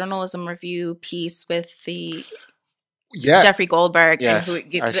Columbia Journalism Review piece with the Jeffrey Goldberg. Yes,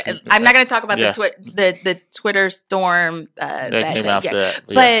 and I'm not going to talk about the Twitter storm that came after that.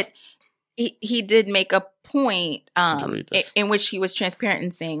 But he did make a point in which he was transparent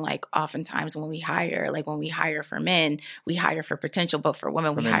in saying, like, oftentimes when we hire for men, we hire for potential, but for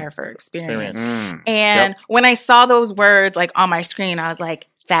women, we hire for experience. And when I saw those words like on my screen, I was like,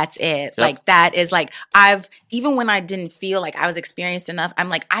 that's it. Yep. Like, that is like, even when I didn't feel like I was experienced enough, I'm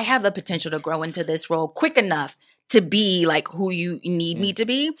like, I have the potential to grow into this role quick enough to be like who you need me to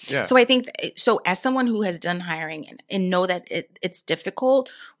be. Yeah. So I think, as someone who has done hiring and know that it's difficult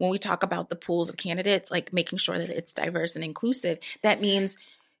when we talk about the pools of candidates, like making sure that it's diverse and inclusive, that means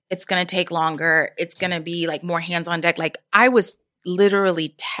it's going to take longer. It's going to be like more hands on deck. Like, I was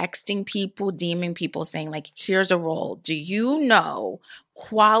literally texting people, DMing people saying like, here's a role. Do you know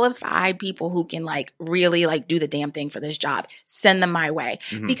qualified people who can like really like do the damn thing for this job? Send them my way.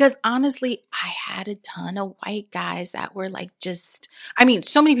 Because honestly, I had a ton of white guys that were like,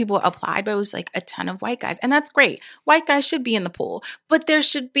 so many people applied, but it was like a ton of white guys. And that's great. White guys should be in the pool, but there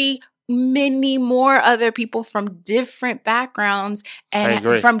should be many more other people from different backgrounds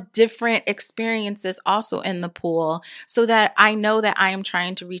and from different experiences also in the pool, so that I know that I am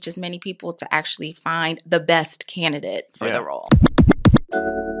trying to reach as many people to actually find the best candidate for the role.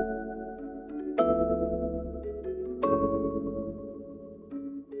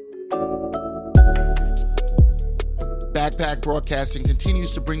 Backpack Broadcasting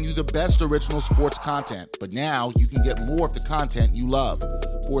continues to bring you the best original sports content, but now you can get more of the content you love.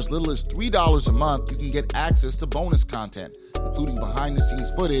 For as little as $3 a month, you can get access to bonus content, including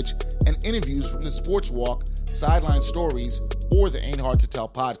behind-the-scenes footage and interviews from the Sports Walk, Sideline Stories, or the Ain't Hard to Tell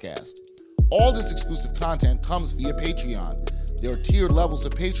podcast. All this exclusive content comes via Patreon. There are tiered levels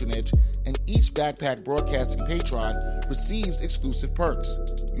of patronage, and each Backpack Broadcasting patron receives exclusive perks.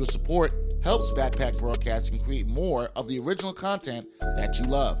 Your support helps Backpack Broadcasting create more of the original content that you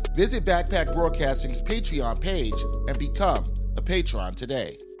love. Visit Backpack Broadcasting's Patreon page and become a patron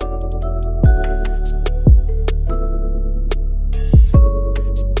today.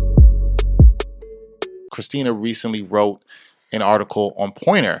 Christina recently wrote an article on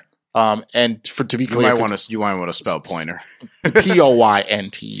Poynter. And to be clear, you might want to spell Poynter. Poynter for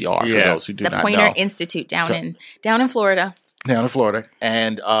those who do not know. The Poynter Institute down in Florida. Down in Florida.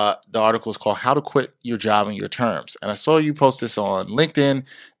 And the article is called How to Quit Your Job in Your Terms. And I saw you post this on LinkedIn,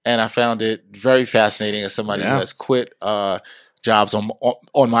 and I found it very fascinating as somebody who has quit jobs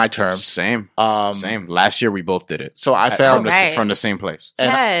on my terms. Same. Last year we both did it. So I found from the same place.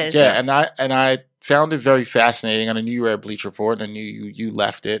 And I found it very fascinating. And I knew you were at Bleach Report, and I knew you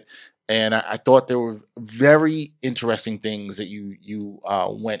left it. And I thought there were very interesting things that you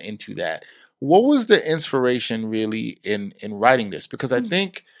went into that. what was the inspiration really in writing this? Because I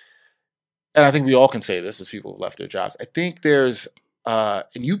think, and I think we all can say this as people who've left their jobs, I think there's, and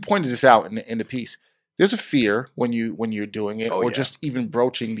you pointed this out in the piece, there's a fear when you're doing it, or just even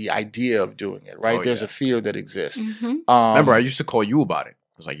broaching the idea of doing it, right? There's a fear that exists. Remember, I used to call you about it.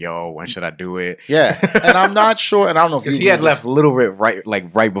 I was like, "Yo, when should I do it?" Yeah, and I'm not sure, and I don't know if because he had left a little bit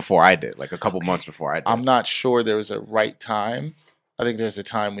right before I did, like a couple months before I did. I'm not sure there was a right time. I think there's a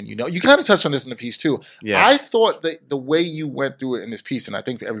time when you kind of touched on this in the piece too. Yeah. I thought that the way you went through it in this piece, and I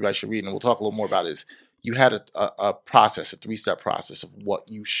think everybody should read, and we'll talk a little more about it, is you had a process, a 3-step process of what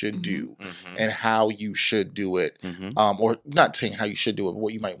you should do and how you should do it. Or not saying how you should do it, but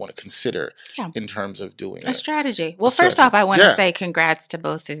what you might want to consider in terms of doing a strategy. Well, first off, I want to say congrats to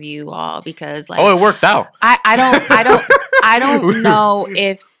both of you all because it worked out. I don't know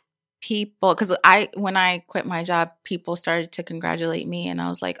if people, because when I quit my job, people started to congratulate me, and I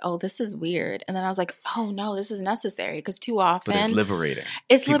was like, "Oh, this is weird." And then I was like, "Oh no, this is necessary," because too often, but it's liberating.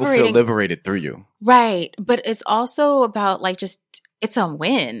 People feel liberated through you, right? But it's also about it's a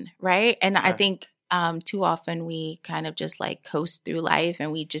win, right? And I think too often we kind of just coast through life,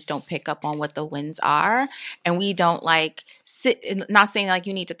 and we just don't pick up on what the wins are, and we don't sit. Not saying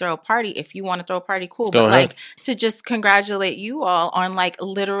you need to throw a party. If you want to throw a party, cool. Go ahead. To just congratulate you all on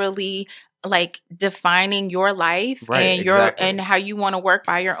literally defining your life and and how you want to work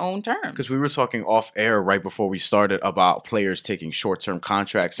by your own terms. Because we were talking off air right before we started about players taking short-term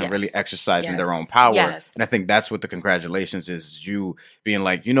contracts and really exercising their own power. Yes. And I think that's what the congratulations is, you being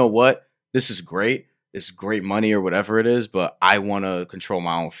like, you know what? This is great. It's great money or whatever it is, but I want to control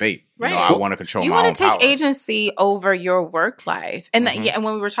my own fate. Right. I want to control my own power. You want to take agency over your work life. And and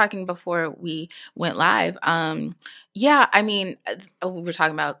when we were talking before we went live, I mean, we were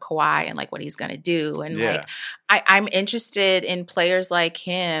talking about Kawhi and what he's going to do. And I'm interested in players like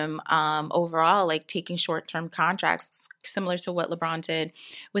him overall, taking short-term contracts, similar to what LeBron did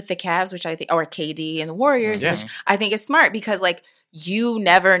with the Cavs, which I think, or KD and the Warriors, which I think is smart because you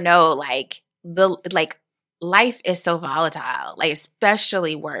never know, life is so volatile,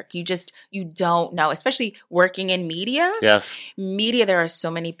 especially work. You don't know, especially working in media. Yes. Media, there are so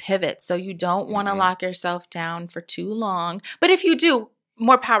many pivots. So you don't want to lock yourself down for too long. But if you do,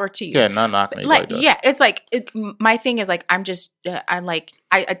 more power to you. Yeah, not knocking anybody down. Yeah, it's my thing is I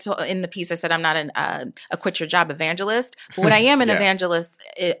told in the piece I said I'm not a quit your job evangelist, but what I am an evangelist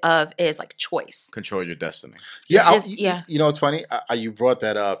of is choice. Control your destiny. Yeah, you know it's funny. You brought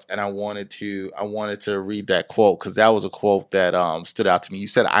that up, and I wanted to read that quote because that was a quote that stood out to me. You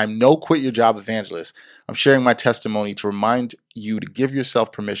said, "I'm no quit your job evangelist. I'm sharing my testimony to remind you to give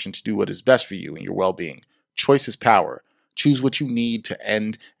yourself permission to do what is best for you and your well-being. Choice is power. Choose what you need to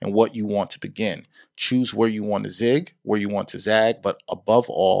end and what you want to begin. Choose where you want to zig, where you want to zag, but above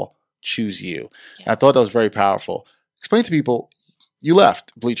all, choose you." Yes. I thought that was very powerful. Explain to people, you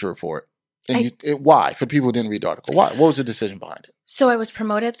left Bleacher Report. And why? For people who didn't read the article, why? What was the decision behind it? So I was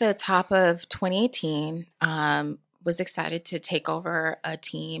promoted at the top of 2018. Was excited to take over a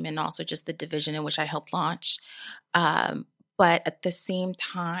team and also just the division in which I helped launch. But at the same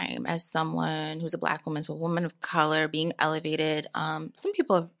time, as someone who's a Black woman, so a woman of color, being elevated, some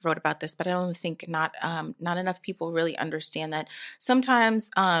people have wrote about this, but I don't think not enough people really understand that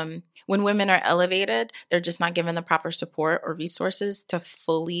sometimes when women are elevated, they're just not given the proper support or resources to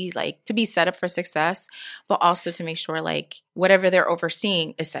fully to be set up for success, but also to make sure whatever they're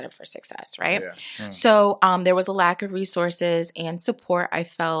overseeing is set up for success, right? Yeah. So there was a lack of resources and support. I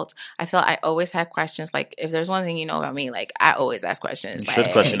felt I always had questions. If there's one thing you know about me, I always ask questions. You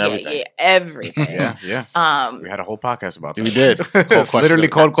should question everything. Yeah, everything. Yeah. We had a whole podcast about that. We did. Literally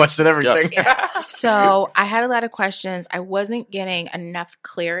cold question everything. Yes. So I had a lot of questions. I wasn't getting enough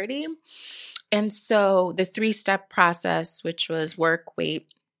clarity. And so the 3-step process, which was work,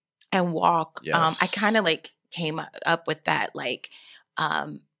 wait, and walk, I kind of came up with that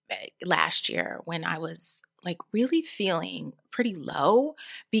last year when I was really feeling pretty low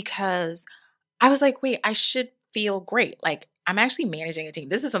because I was wait, I should feel great. I'm actually managing a team.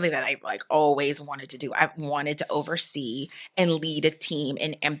 This is something that I always wanted to do. I wanted to oversee and lead a team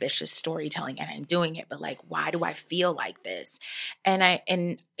in ambitious storytelling, and I'm doing it. But why do I feel like this?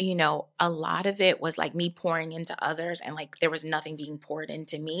 And a lot of it was me pouring into others, and there was nothing being poured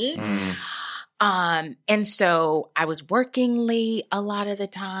into me. And so I was working late a lot of the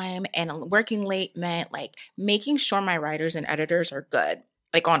time, and working late meant making sure my writers and editors are good.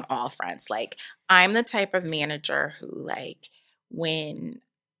 On all fronts. I'm the type of manager who, when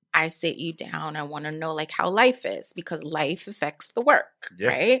I sit you down, I want to know, how life is because life affects the work,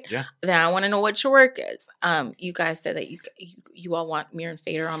 right? Yeah. Then I want to know what your work is. You guys said that you all want Mir and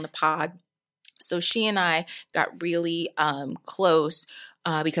Fader on the pod. So she and I got really close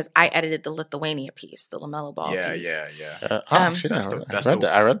because I edited the Lithuania piece, the LaMelo Ball piece. Yeah. Actually,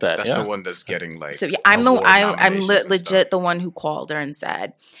 I read that. That's the one that's getting like. So yeah, I'm legit the one who called her and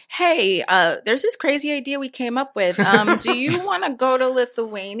said, "Hey, there's this crazy idea we came up with. Do you want to go to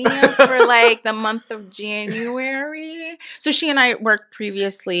Lithuania for like the month of January?" So she and I worked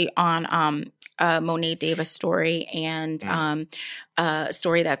previously on Monet Davis story and a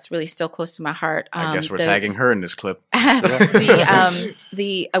story that's really still close to my heart. I guess we're tagging her in this clip.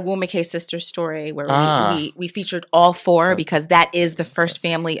 The Agwumike sisters story where we featured all four because that is the first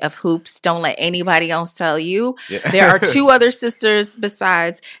family of hoops. Don't let anybody else tell you. Yeah. There are two other sisters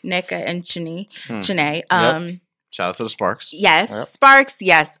besides Nika and Chene. Shout out to the Sparks. Yes, Sparks.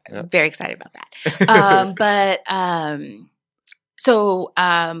 Yes, very excited about that.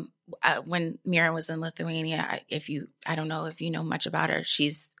 When Mira was in Lithuania, I don't know if you know much about her.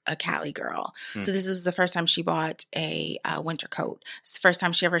 She's a Cali girl. So this was the first time she bought a winter coat. It's the first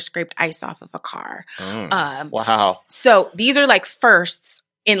time she ever scraped ice off of a car. Wow. So these are like firsts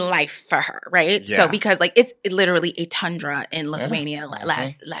in life for her, right? Yeah. So because like it's literally a tundra in Lithuania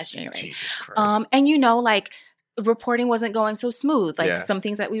last January. Jesus Christ. And like reporting wasn't going so smooth. Like some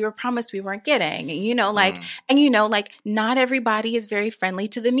things that we were promised we weren't getting. And not everybody is very friendly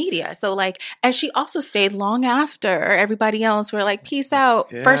to the media. So like, and she also stayed long after everybody else were like, peace out.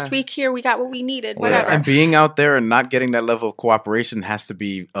 Yeah. First week here, we got what we needed, whatever. And being out there and not getting that level of cooperation has to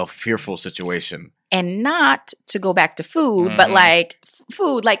be a fearful situation. And not to go back to food, but like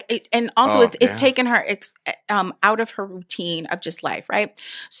food, like it, and also it's taken her out of her routine of just life. Right.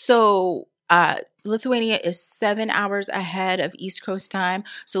 So, Lithuania is 7 hours ahead of East Coast time.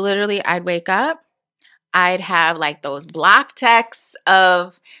 So literally I'd wake up, I'd have like those block texts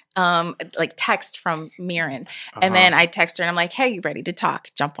of like text from Miran. And then I text her and I'm like, hey, you ready to talk?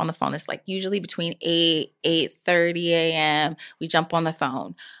 Jump on the phone. It's like usually between 8:30 a.m. We jump on the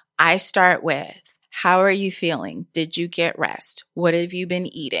phone. I start with, how are you feeling? Did you get rest? What have you been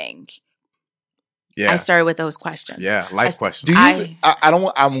eating? Yeah. I started with those questions. Yeah, life questions. Do you?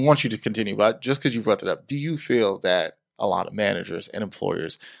 I want you to continue, but just because you brought that up, do you feel that a lot of managers and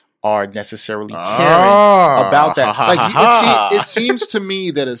employers are necessarily caring about that? Like, it seems to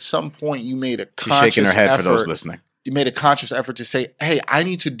me that at some point you made a conscious effort. She's shaking her head for those listening. You made a conscious effort to say, "Hey, I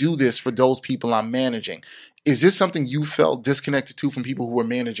need to do this for those people I'm managing." Is this something you felt disconnected to from people who were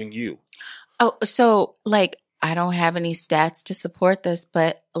managing you? Oh, so like. I don't have any stats to support this,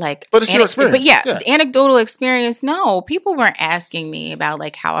 but it's your experience. But yeah, anecdotal experience. No, people weren't asking me about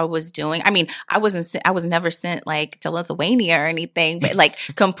like how I was doing. I mean, I was never sent like to Lithuania or anything, but like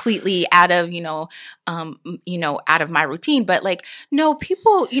completely out of, out of my routine. But like, no,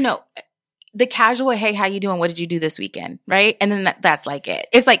 people, the casual, hey, how you doing? What did you do this weekend? Right. And then that's like it.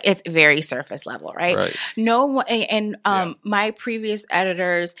 It's like, it's very surface level. Right. No. And my previous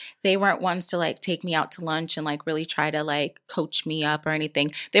editors, they weren't ones to like take me out to lunch and like really try to like coach me up or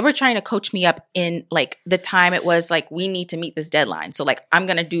anything. They were trying to coach me up in like the time it was like, we need to meet this deadline. So like, I'm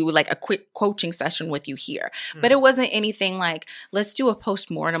going to do like a quick coaching session with you here. But it wasn't anything like, let's do a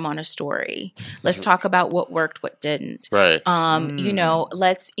postmortem on a story. Let's talk about what worked, what didn't. Right.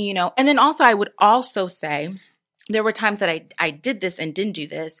 Let's, and then also I would also say there were times that I did this and didn't do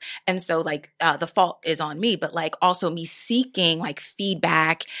this. And so like the fault is on me, but like also me seeking like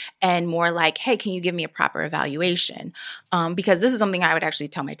feedback and more like, hey, can you give me a proper evaluation? Because this is something I would actually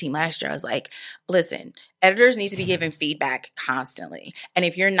tell my team last year. I was like, listen, editors need to be giving feedback constantly. And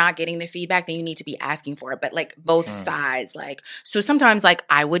if you're not getting the feedback, then you need to be asking for it. But like both sides, like, so sometimes like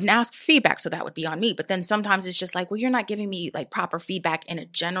I wouldn't ask for feedback. So that would be on me. But then sometimes it's just like, well, you're not giving me like proper feedback in a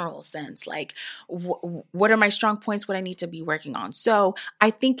general sense. Like what are my strong points, what I need to be working on. So I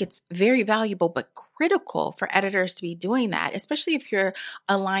think it's very valuable, but critical for editors to be doing that, especially if you're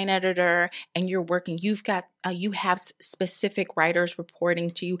a line editor and you're working, you have specific writers reporting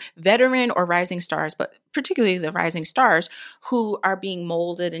to you, veteran or rising stars, but particularly the rising stars who are being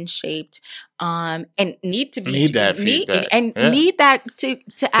molded and shaped and need to be need that feedback. Need that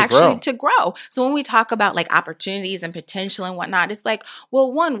to grow. So when we talk about like opportunities and potential and whatnot, it's like,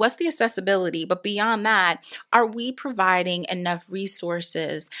 well, one, what's the accessibility? But beyond that, are we providing enough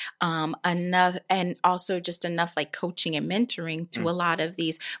resources, enough, and also just enough like coaching and mentoring to a lot of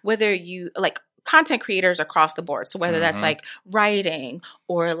these, whether you like content creators across the board. So whether that's like writing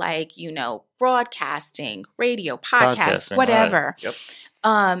or like, broadcasting, radio, podcasts, whatever. Right.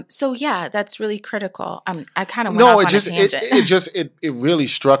 Yep. So yeah, that's really critical. I kind of went off on a tangent. It really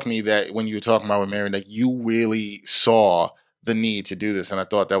struck me that when you were talking about with Marion, that you really saw the need to do this. And I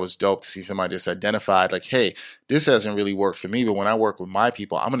thought that was dope to see somebody that's identified like, hey, this hasn't really worked for me, but when I work with my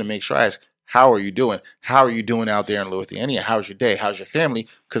people, I'm going to make sure I ask, how are you doing? How are you doing out there in Lithuania? How's your day? How's your family?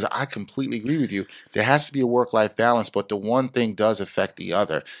 Because I completely agree with you. There has to be a work-life balance, but the one thing does affect the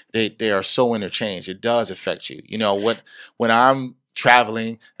other. They are so interchanged. It does affect you. You know, when I'm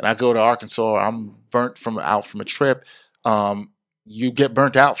traveling and I go to Arkansas, or I'm burnt out from a trip. You get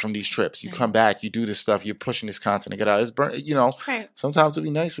burnt out from these trips. You come back, you do this stuff, you're pushing this content to get out. It's burnt, you know. Right. Sometimes it'd be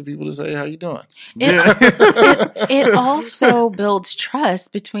nice for people to say, "How you doing?" It also builds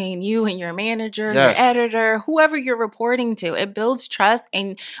trust between you and your manager, your editor, whoever you're reporting to. It builds trust,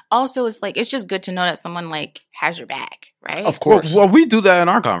 and also it's just good to know that someone like has your back, right? Of course. Well, we do that in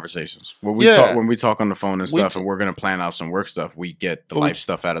our conversations. When we talk on the phone and stuff, and we're gonna plan out some work stuff, we get the life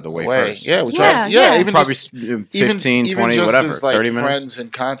stuff out of the way first. Yeah, we try. Yeah, even probably just, 15, 20, just whatever. As, like, 30 minutes. Friends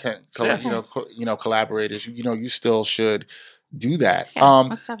and content, collaborators. You still should do that. Yeah,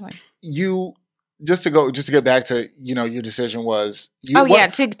 most definitely. You just to get back to your decision was.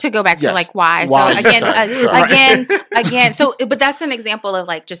 To go back to like why. Why? So again. So, but that's an example of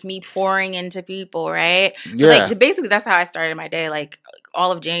like just me pouring into people, right? So like basically that's how I started my day. Like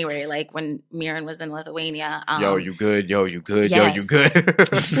all of January, like when Miran was in Lithuania. Yo, you good? Yo, you good? Yes. Yo, you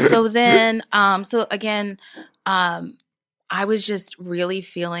good? So then, I was just really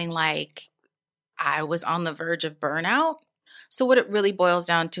feeling like I was on the verge of burnout. So what it really boils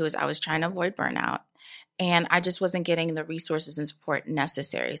down to is I was trying to avoid burnout. And I just wasn't getting the resources and support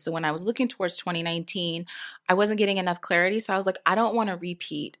necessary. So when I was looking towards 2019, I wasn't getting enough clarity. So I was like, I don't want a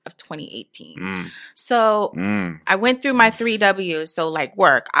repeat of 2018. So I went through my 3 W's. So like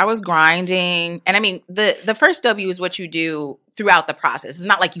work, I was grinding. And I mean, the first W is what you do throughout the process. It's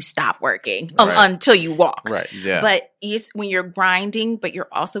not like you stop working until you walk. Right. Yeah. But it's when you're grinding, but you're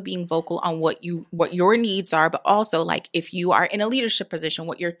also being vocal on what your needs are, but also like if you are in a leadership position,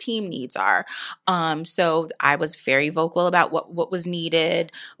 what your team needs are. So I was very vocal about what was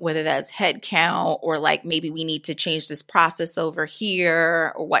needed, whether that's headcount or like maybe we need to change this process over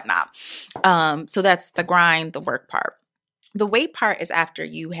here or whatnot. So that's the grind, the work part. The wait part is after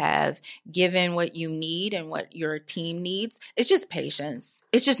you have given what you need and what your team needs. It's just patience.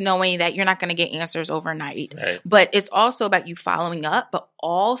 It's just knowing that you're not going to get answers overnight. Right. But it's also about you following up, but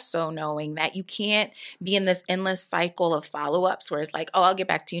also knowing that you can't be in this endless cycle of follow-ups where it's like, oh, I'll get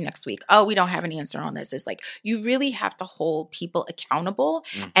back to you next week. Oh, we don't have an answer on this. It's like you really have to hold people accountable.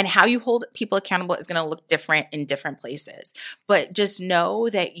 And how you hold people accountable is going to look different in different places. But just know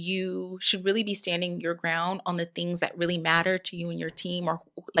that you should really be standing your ground on the things that really matter to you and your team, or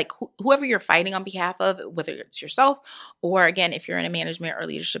like whoever you're fighting on behalf of, whether it's yourself or again, if you're in a management or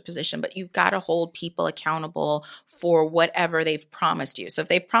leadership position. But you've got to hold people accountable for whatever they've promised you. So if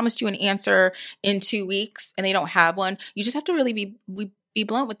they've promised you an answer in 2 weeks and they don't have one, you just have to really be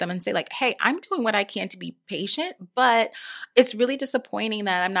blunt with them and say like, hey, I'm doing what I can to be patient, but it's really disappointing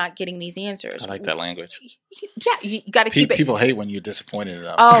that I'm not getting these answers. I like that language. Yeah, you got to keep it. People hate when you're disappointed in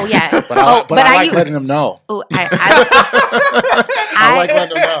them. Oh, yes. but I like letting them know. Oh, I like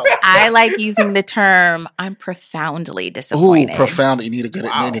letting them know. I like using the term, I'm profoundly disappointed. Ooh, profoundly. You need a good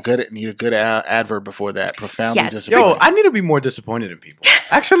adverb before that. Profoundly disappointed. Yo, I need to be more disappointed in people.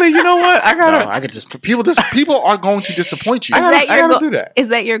 Actually, you know what? I gotta. People are going to disappoint you. I gotta do that. Is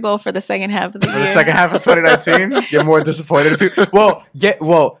that your goal for the second half of the year? For the second half of 2019, get more disappointed in people.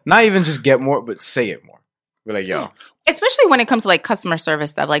 Not even just get more, but say it more. Be like, yo. Especially when it comes to like customer service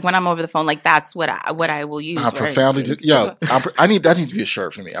stuff, like when I'm over the phone, like that's what I will use. I'm profoundly that needs to be a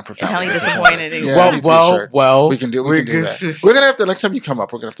shirt for me. I'm profoundly disappointed. Well, we can do that. We're gonna have to next time you come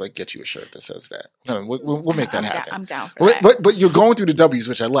up, we're gonna have to like get you a shirt that says that. We'll make that happen. I'm down for that. But you're going through the W's,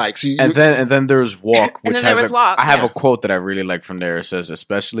 which I like. So and then there's walk, which walk. I have a quote that I really like from there. It says,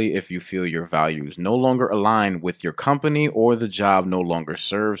 especially if you feel your values no longer align with your company or the job no longer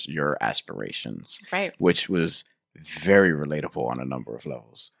serves your aspirations. Right. Which was very relatable on a number of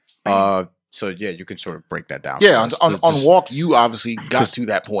levels. Right. So yeah, you can sort of break that down. Yeah, on walk, you obviously got to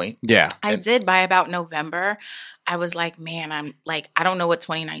that point. Yeah, I did. By about November, I was like, man, I don't know what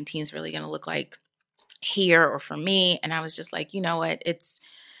 2019 is really going to look like here or for me. And I was just like, you know what?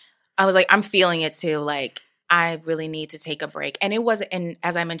 I was like, I'm feeling it too. Like, I really need to take a break. And it was, and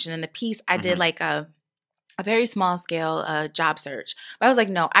as I mentioned in the piece, I did like a very small scale job search. But I was like,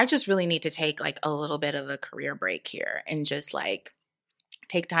 no, I just really need to take like a little bit of a career break here and just like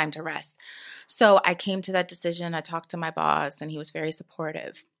take time to rest. So I came to that decision. I talked to my boss and he was very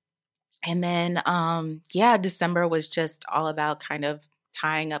supportive. And then, December was just all about kind of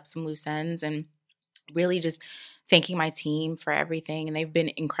tying up some loose ends and really just thanking my team for everything. And they've been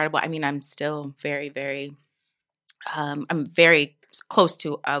incredible. I mean, I'm still very, very, I'm very close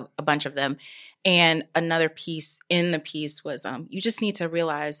to a bunch of them. And another piece in the piece was you just need to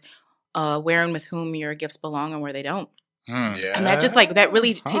realize where and with whom your gifts belong and where they don't. Yeah. And that just like, that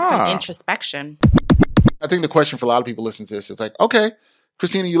really takes some introspection. I think the question for a lot of people listening to this is like, okay,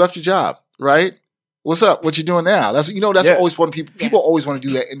 Christina, you left your job, right? What's up? What you doing now? That's always one people always want to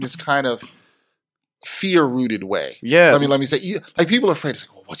do that in this kind of fear-rooted way. Yeah. Let me say, like people are afraid. It's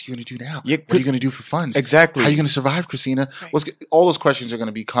like, well, what are you going to do now? Yeah, what are you going to do for funds? Exactly. How are you going to survive, Christina? Right. All those questions are going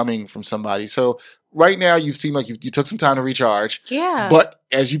to be coming from somebody. So right now, you seem like you took some time to recharge. Yeah. But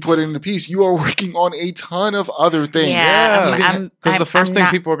as you put it in the piece, you are working on a ton of other things. Yeah. Because the first thing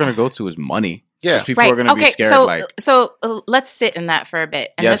people are going to go to is money. Yeah. People are going to be scared. So let's sit in that for a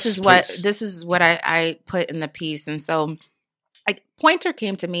bit. And yes, this is what I put in the piece. And so Pointer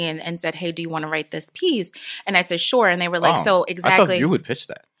came to me and said, hey, do you want to write this piece? And I said, sure. And they were like, so exactly. I thought you would pitch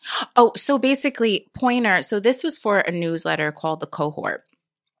that. Oh, so basically Pointer. So this was for a newsletter called The Cohort.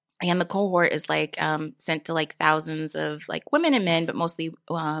 And the cohort is like sent to like thousands of like women and men, but mostly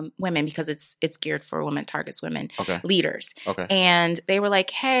women because it's geared for women, targets women, leaders. Okay. And they were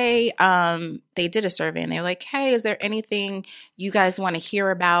like, hey, they did a survey and they were like, hey, is there anything you guys want to hear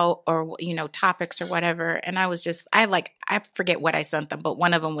about or, topics or whatever? And I was just, I forget what I sent them, but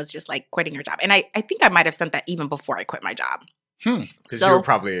one of them was just like quitting your job. And I think I might have sent that even before I quit my job. Because you were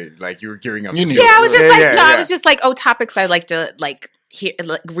probably like, you were gearing up. I was just I was just like, topics I'd like to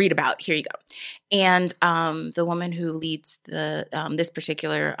read about. Here you go. And the woman who leads the this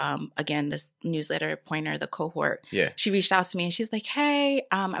particular again this newsletter, Pointer, the cohort, she reached out to me and she's like, hey,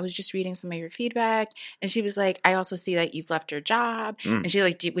 I was just reading some of your feedback, and she was like, I also see that you've left your job, and she's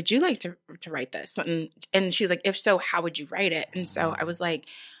like, would you like to write this? And she's like, if so, how would you write it? And so I was like,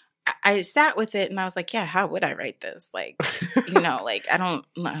 I sat with it and I was like, yeah, how would I write this? Like, like I don't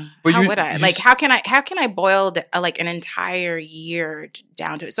know. Would I? Like, how can I boil like an entire year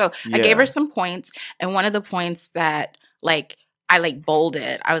down to it? So I gave her some points, and one of the points that like I like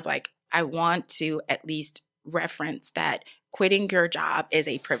bolded, I was like, I want to at least reference that quitting your job is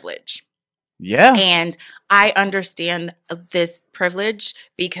a privilege. Yeah. And I understand this privilege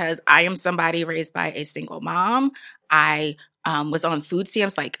because I am somebody raised by a single mom. I was on food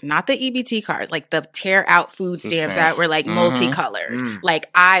stamps, like not the EBT card, like the tear out food stamps that were like multicolored. Like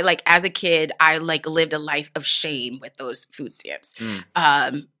as a kid, I like lived a life of shame with those food stamps.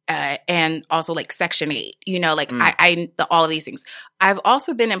 And also like Section 8, I all of these things. I've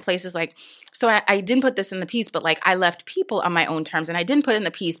also been in places like, so I didn't put this in the piece, but like I left people on my own terms, and I didn't put it in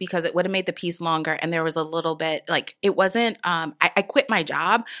the piece because it would have made the piece longer. And there was a little bit like, it wasn't, I quit my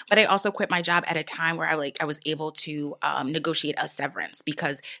job, but I also quit my job at a time where I was able to negotiate a severance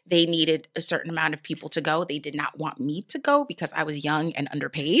because they needed a certain amount of people to go. They did not want me to go because I was young and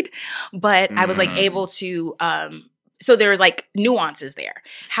underpaid, but I was like able to, so there was like nuances there.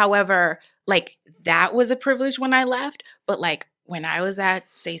 However, like that was a privilege when I left, but like when I was at,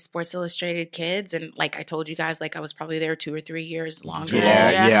 say, Sports Illustrated Kids, and like I told you guys, like I was probably there 2 or 3 years longer.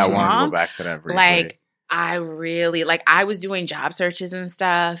 I want to go back to that briefly. Like I really, like I was doing job searches and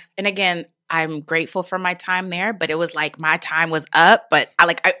stuff. And again, I'm grateful for my time there, but it was like my time was up, but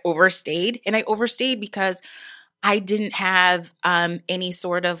I overstayed, and I overstayed because I didn't have any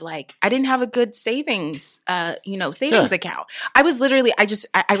sort of like, I didn't have a good savings account. I was literally,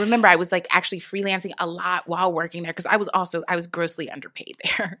 I remember I was like actually freelancing a lot while working there because I was grossly underpaid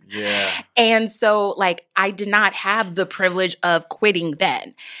there. Yeah. And so like, I did not have the privilege of quitting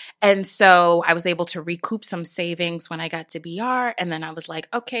then. And so I was able to recoup some savings when I got to BR. And then I was like,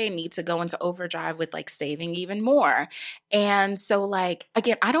 okay, need to go into overdrive with like saving even more. And so like,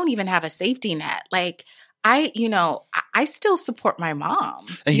 again, I don't even have a safety net. Like, I still support my mom.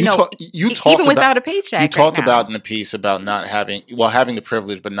 And you talked even without a paycheck. You talked about in the piece about not having the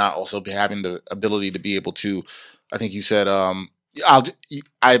privilege, but not also having the ability to be able to. I think you said,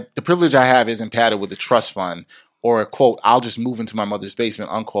 the privilege I have isn't padded with a trust fund or a quote, I'll just move into my mother's basement,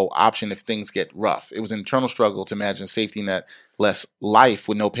 unquote, option if things get rough. It was an internal struggle to imagine safety net less life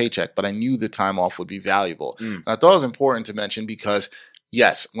with no paycheck, but I knew the time off would be valuable. And I thought it was important to mention because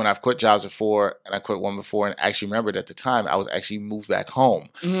yes, when I've quit jobs before, and I quit one before, and actually remembered at the time, I was actually moved back home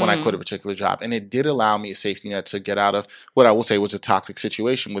when I quit a particular job. And it did allow me a safety net to get out of what I will say was a toxic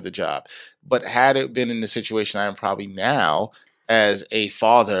situation with the job. But had it been in the situation I am probably now as a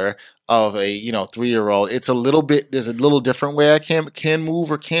father of a 3-year-old, there's a little different way I can move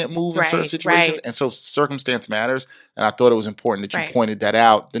or can't move in certain situations. And so circumstance matters. And I thought it was important that you pointed that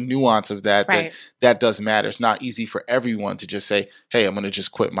out, the nuance of that does matter. It's not easy for everyone to just say, hey, I'm going to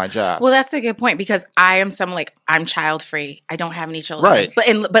just quit my job. Well, that's a good point because I am someone like, I'm child free. I don't have any children. Right.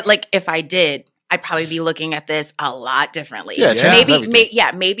 But like if I did, I'd probably be looking at this a lot differently.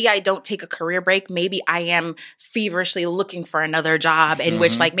 Yeah, maybe I don't take a career break. Maybe I am feverishly looking for another job in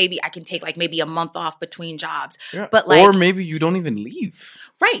which like maybe I can take like maybe a month off between jobs. Yeah. But like, or maybe you don't even leave.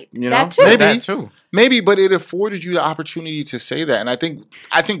 Right. You know? That too. Maybe, but it afforded you the opportunity to say that. And I think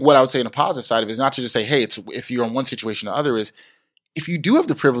what I would say in the positive side of it is not to just say, hey, it's if you're in one situation or other is, if you do have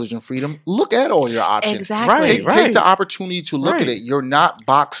the privilege and freedom, look at all your options. Exactly. Take the opportunity to look at it. You're not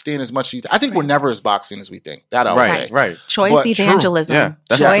boxed in as much as you I think we're never as boxed in as we think. That I would say. Right. Choice evangelism. Yeah,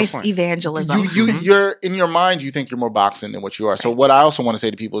 choice evangelism. You're in your mind, you think you're more boxed in than what you are. So what I also want to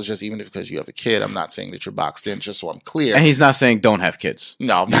say to people is just even because you have a kid, I'm not saying that you're boxed in, just so I'm clear. And he's not saying don't have kids.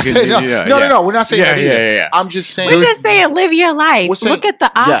 No, I'm not saying no. We're not saying that either. Yeah. I'm just saying. We're just saying live your life. Look at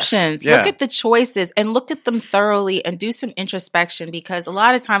the options. Yes. Look at the choices and look at them thoroughly and do some introspection, because a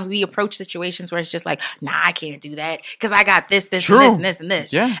lot of times we approach situations where it's just like, nah, I can't do that because I got this, and this, and this, and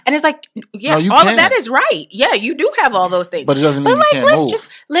this. Yeah. And it's like, all of that is right. Yeah, you do have all those things. But it doesn't mean you can't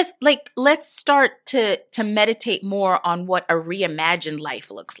move. Let's start to meditate more on what a reimagined life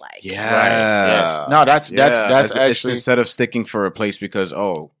looks like. Yeah. Right. Yes. No, that's actually, instead of sticking for a place because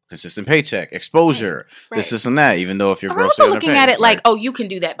consistent paycheck, exposure, this and that, even though if you're also looking at it like, oh, you can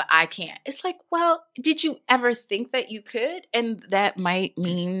do that, but I can't. It's like, well, did you ever think that you could? And that might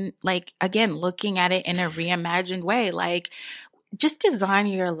mean, like, again, looking at it in a reimagined way, like, just design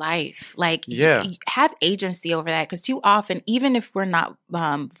your life. Like, have agency over that. Because too often, even if we're not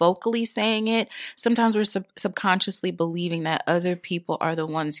vocally saying it, sometimes we're subconsciously believing that other people are the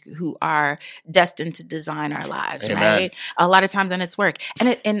ones who are destined to design our lives, right? A lot of times, and it's work.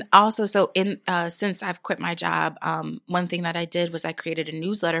 And also, so since I've quit my job, one thing that I did was I created a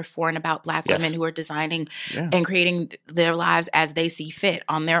newsletter for and about Black women who are designing and creating their lives as they see fit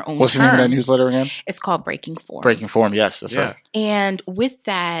on their own What's terms. the name of that newsletter again? It's called Breaking Form. Breaking Form, yes, that's right. And with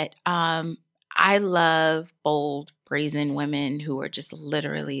that, I love bold, brazen women who are just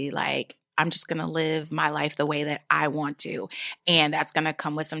literally like, I'm just going to live my life the way that I want to. And that's going to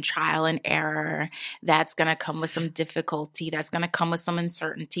come with some trial and error. That's going to come with some difficulty. That's going to come with some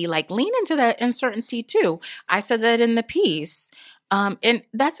uncertainty. Like, lean into that uncertainty too. I said that in the piece. And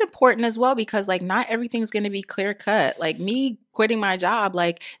that's important as well, because like not everything's going to be clear cut. Like me quitting my job,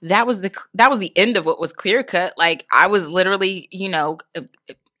 like that was the end of what was clear cut. Like I was literally,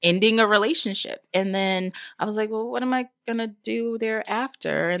 ending a relationship. And then I was like, well, what am I going to do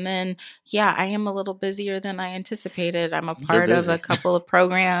thereafter? And then, I am a little busier than I anticipated. I'm a part of a couple of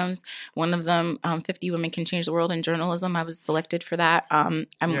programs. One of them, 50 Women Can Change the World in Journalism. I was selected for that. I'm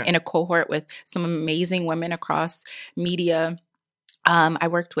in a cohort with some amazing women across media. I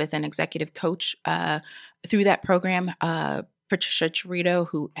worked with an executive coach through that program, Patricia Chirito,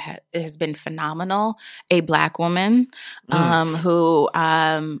 who has been phenomenal, a Black woman who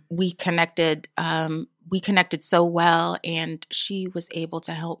we connected so well, and she was able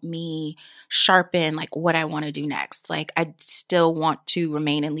to help me sharpen like what I want to do next. Like I still want to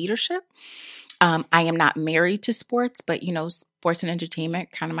remain in leadership. I am not married to sports, but sports and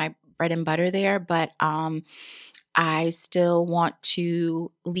entertainment, kind of my bread and butter there. But I still want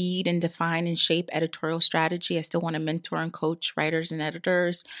to lead and define and shape editorial strategy. I still want to mentor and coach writers and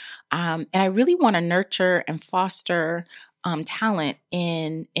editors. And I really want to nurture and foster talent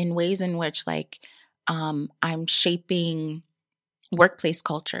in ways in which I'm shaping workplace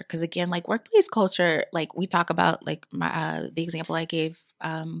culture. Because again, like workplace culture, like we talk about like the example I gave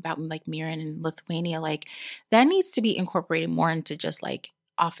about like Miran in Lithuania, like that needs to be incorporated more into just like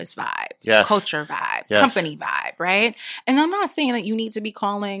office vibe, culture vibe, company vibe, right? And I'm not saying that you need to be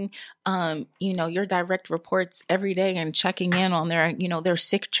calling, your direct reports every day and checking in on their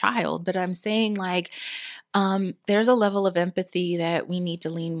sick child. But I'm saying like, there's a level of empathy that we need to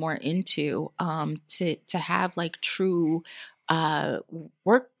lean more into, to have like true,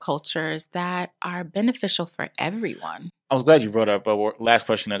 work cultures that are beneficial for everyone. I was glad you brought up last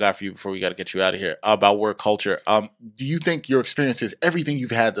question I got for you before we got to get you out of here about work culture. Do you think your experiences, everything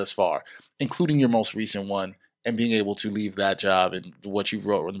you've had thus far, including your most recent one, and being able to leave that job and what you've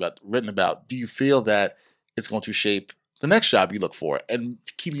written about, do you feel that it's going to shape the next job you look for, and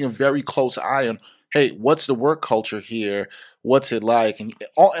keeping a very close eye on, hey, what's the work culture here? What's it like?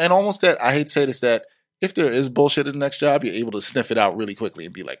 And almost that, I hate to say this, that if there is bullshit in the next job, you're able to sniff it out really quickly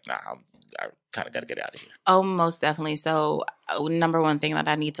and be like, nah, I kind of got to get out of here. Oh, most definitely. So number one thing that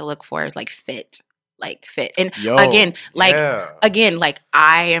I need to look for is like fit. And again,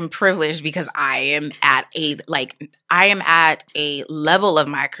 I am privileged because I am at a level of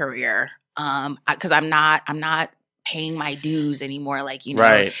my career. Cause I'm not paying my dues anymore. Like, you know,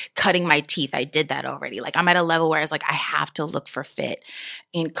 Right. cutting my teeth. I did that already. Like, I'm at a level where it's like, I have to look for fit,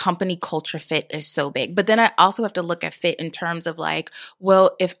 and company culture fit is so big. But then I also have to look at fit in terms of like,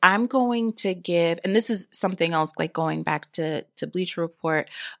 well, if I'm going to give, and this is something else, like going back to Bleacher Report,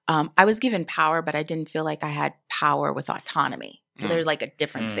 I was given power, but I didn't feel like I had power with autonomy. So there's like a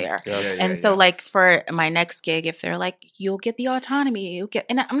difference there. Yes. And so like for my next gig, if they're like, you'll get the autonomy,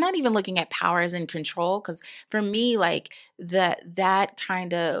 and I'm not even looking at power as in control. Cause for me, like that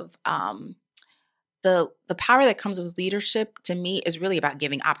kind of, the power that comes with leadership to me is really about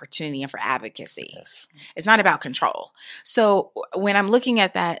giving opportunity and for advocacy. Yes. It's not about control. So when I'm looking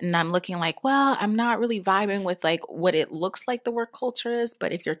at that and I'm looking like, well, I'm not really vibing with like what it looks like the work culture is,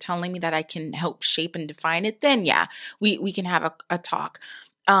 but if you're telling me that I can help shape and define it, then yeah, we can have a talk.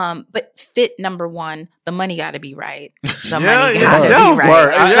 But fit, number one, the money got to be right. The money got to be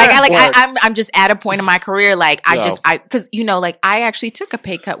right. I'm just at a point in my career, like because you know, like I actually took a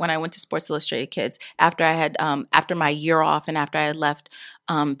pay cut when I went to Sports Illustrated Kids after I had after my year off and after I had left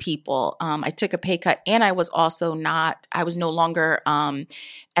People. I took a pay cut, and I was no longer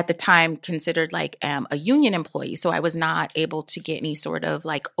at the time considered like a union employee. So I was not able to get any sort of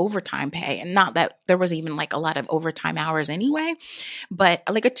like overtime pay, and not that there was even like a lot of overtime hours anyway. But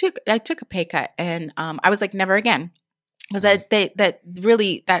like I took a pay cut, and I was like, never again. Because that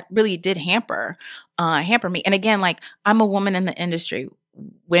really did hamper me. And again, like I'm a woman in the industry.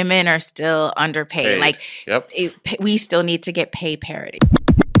 Women are still underpaid. Like we still need to get pay parity.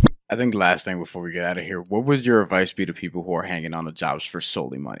 I think last thing before we get out of here, what would your advice be to people who are hanging on to jobs for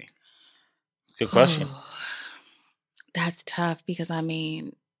solely money? Good question. That's tough because I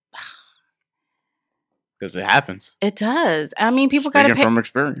mean, because it happens. It does. I mean, people got to pay from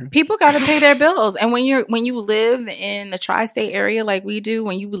experience. People got to pay their bills, and when you live in the tri-state area like we do,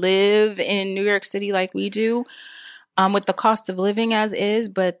 when you live in New York City like we do, with the cost of living as is,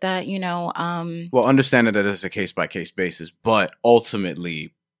 but that well, understand that it's a case by case basis, but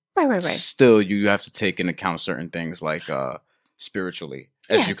ultimately. Right. Still, you have to take into account certain things like spiritually,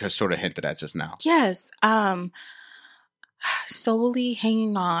 as you sort of hinted at just now. Yes. Solely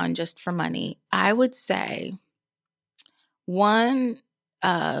hanging on just for money. I would say, one,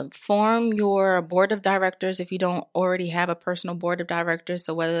 form your board of directors if you don't already have a personal board of directors.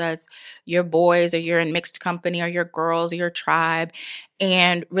 So whether that's your boys or you're in mixed company or your girls or your tribe,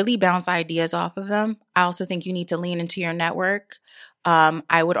 and really bounce ideas off of them. I also think you need to lean into your network.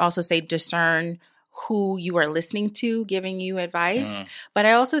 I would also say discern who you are listening to giving you advice. But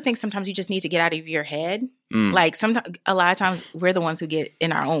I also think sometimes you just need to get out of your head. Like a lot of times we're the ones who get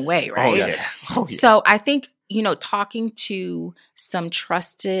in our own way, right? Oh, yeah. So I think, talking to some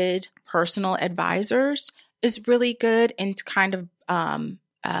trusted personal advisors is really good, and kind of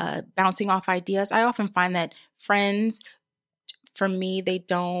bouncing off ideas. I often find that friends, for me, they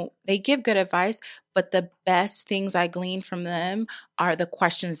give good advice, but the best things I glean from them are the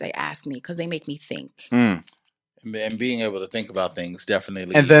questions they ask me, because they make me think. And being able to think about things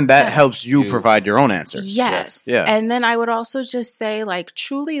definitely. And then that helps you provide your own answers. Yes. Yeah. And then I would also just say, like,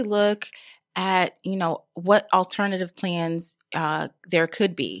 truly look at, what alternative plans there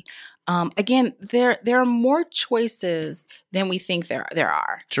could be. Again, there are more choices than we think there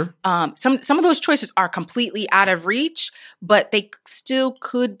are. Sure. Some of those choices are completely out of reach, but they still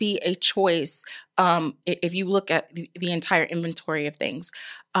could be a choice if you look at the entire inventory of things.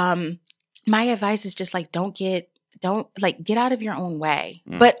 My advice is just like get out of your own way,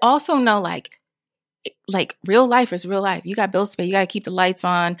 but also know like real life is real life. You got bills to pay. You got to keep the lights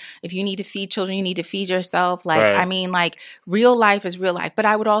on. If you need to feed children, you need to feed yourself. I mean, like real life is real life. But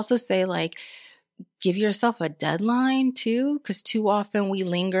I would also say, like, give yourself a deadline too, because too often we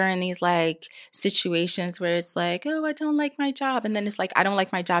linger in these like situations where it's like, oh, I don't like my job, and then it's like I don't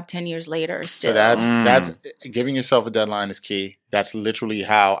like my job 10 years later. Still. So that's giving yourself a deadline is key. That's literally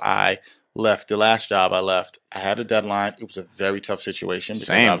how I left the last job I left. I had a deadline. It was a very tough situation because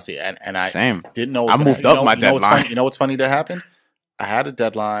obviously, and I didn't know. I moved up my deadline. You know what's funny that happened? I had a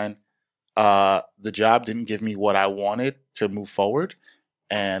deadline. The job didn't give me what I wanted to move forward,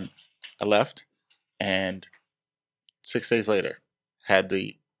 and I left. And 6 days later, had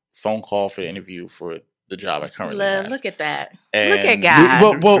the phone call for the interview for the job I currently have. Look at that. And look at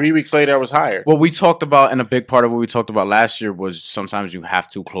God. Well, 3 weeks later, I was hired. What we talked about, and a big part of what we talked about last year, was sometimes you have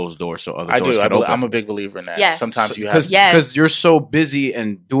to close doors so other doors can open. I'm a big believer in that. Yes. Sometimes you have to. Because you're so busy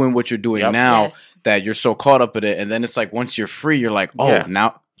and doing what you're doing now that you're so caught up in it. And then it's like once you're free, you're like,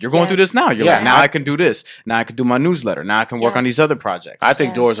 now You're going through this now. You're like, now I can do this. Now I can do my newsletter. Now I can work on these other projects. I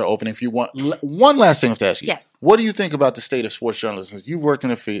think doors are opening. If you want, one last thing I have to ask you. Yes. What do you think about the state of sports journalism? You've worked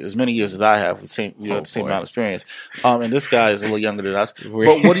in it for as many years as I have, with the same amount of experience. And this guy is a little younger than us.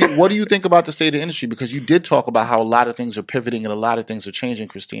 But what do you think about the state of the industry? Because you did talk about how a lot of things are pivoting and a lot of things are changing,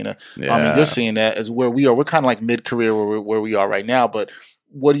 Christina. And you're seeing that as where we are. We're kind of like mid-career where we are right now. But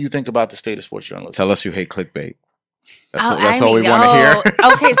what do you think about the state of sports journalism? Tell us you hate clickbait. That's all we want to hear.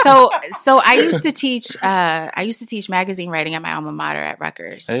 Okay, so I used to teach magazine writing at my alma mater at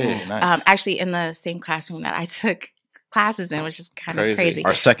Rutgers. Hey, nice. Actually, in the same classroom that I took classes in, which is kind of crazy.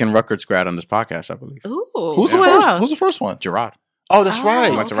 Our second Rutgers grad on this podcast, I believe. Ooh, who's the first? Who's the first one? Gerard. Oh, that's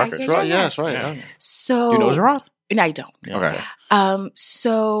right. He went to Rutgers. Right. Yeah, that's right. Yeah. So, do you know Gerard? No, I don't. Yeah. Okay.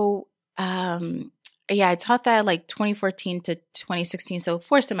 I taught that like 2014 to 2016, so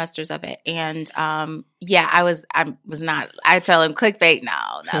 4 semesters of it. And I was not. I tell him clickbait,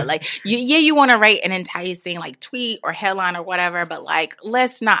 no, like you want to write an enticing like tweet or headline or whatever, but like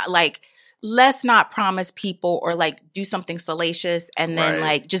let's not promise people or like do something salacious and then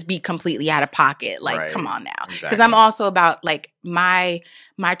like just be completely out of pocket. Like, come on now, because I'm also about like my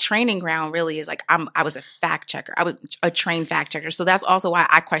training ground really is like I was a fact checker. I was a trained fact checker. So that's also why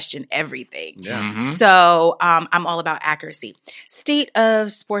I question everything. Yeah. Mm-hmm. So I'm all about accuracy. State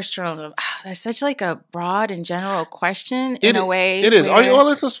of sports journalism. That's such like a broad and general question in a way. It is.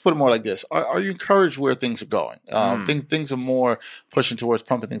 Let's just put it more like this. Are you encouraged where things are going? Things are more pushing towards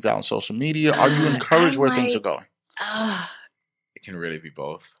pumping things out on social media. Are you encouraged where things are going? It can really be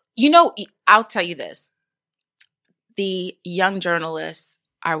both. I'll tell you this. The young journalists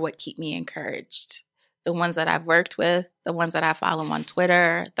are what keep me encouraged. The ones that I've worked with, the ones that I follow on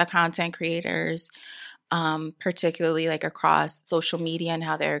Twitter, the content creators, particularly like across social media and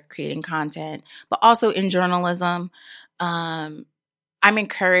how they're creating content, but also in journalism. I'm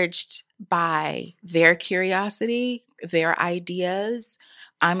encouraged by their curiosity, their ideas.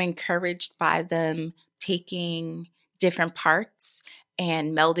 I'm encouraged by them taking different parts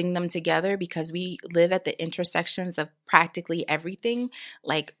and melding them together, because we live at the intersections of practically everything.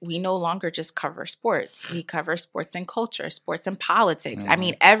 Like, we no longer just cover sports. We cover sports and culture, sports and politics. Mm-hmm. I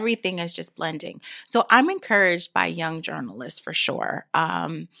mean, everything is just blending. So I'm encouraged by young journalists for sure.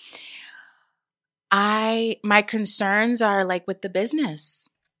 My concerns are like with the business.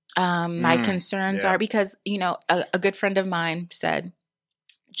 My concerns are because, a good friend of mine said,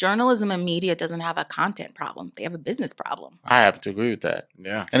 journalism and media doesn't have a content problem. They have a business problem. I happen to agree with that.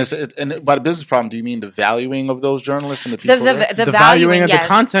 Yeah. And by the business problem, do you mean the valuing of those journalists and the people the valuing of the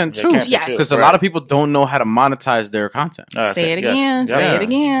content too? Yes. Because a lot of people don't know how to monetize their content. Say it again. Say it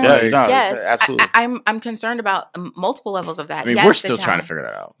again. Yes. Absolutely. I'm concerned about multiple levels of that. I mean, we're still trying to figure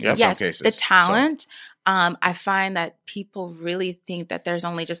that out in some cases. The talent. I find that people really think that there's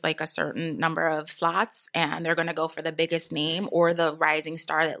only just like a certain number of slots and they're going to go for the biggest name or the rising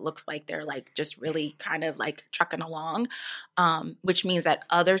star that looks like they're like just really kind of like trucking along, which means that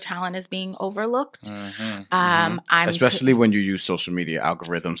other talent is being overlooked. Especially when you use social media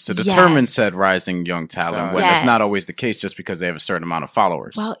algorithms to determine said rising young talent, when that's not always the case just because they have a certain amount of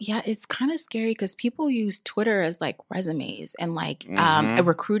followers. Well, yeah, it's kind of scary because people use Twitter as like resumes and like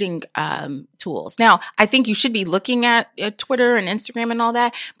recruiting tools. Now, I think you should be looking at Twitter and Instagram and all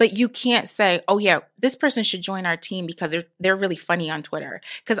that, but you can't say, "Oh yeah, this person should join our team because they're really funny on Twitter."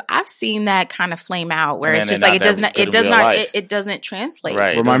 Because I've seen that kind of flame out where it's just like it doesn't translate.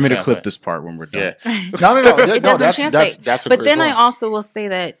 Right. Remind me to clip this part when we're done. Yeah. No. It doesn't translate. That's but then I also will say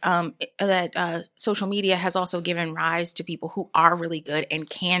that social media has also given rise to people who are really good and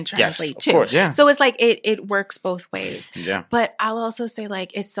can translate too. Course. Yeah. So it's like it works both ways. Yeah. But I'll also say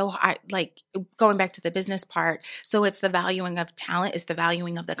like it's so high, like going back to the business part. So it's the valuing of talent. It's the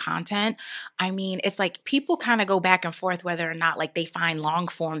valuing of the content. I mean, it's like people kind of go back and forth whether or not like they find long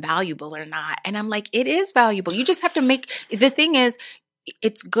form valuable or not. And I'm like, it is valuable. You just have to the thing is,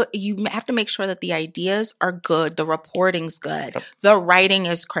 it's good. You have to make sure that the ideas are good. The reporting's good. The writing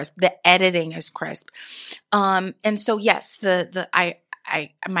is crisp. The editing is crisp. And so, yes,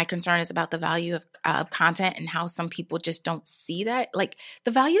 my concern is about the value of content and how some people just don't see that. Like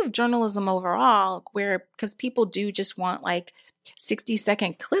the value of journalism overall, because people do just want like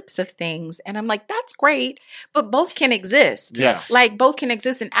 60-second clips of things. And I'm like, that's great, but both can exist. Yes. Like both can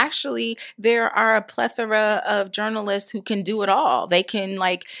exist. And actually there are a plethora of journalists who can do it all. They can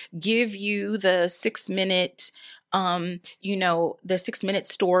like give you the 6-minute, the 6-minute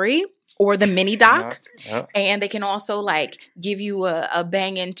story, or the mini doc. And they can also like give you a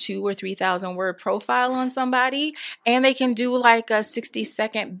banging 2,000 or 3,000 word profile on somebody, and they can do like a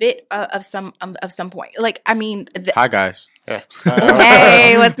 60-second bit of some point. Like, I mean, hi guys. Yeah.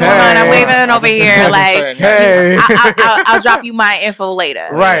 Hey, what's going on? I'm waving over here. Like, hey, I'll drop you my info later.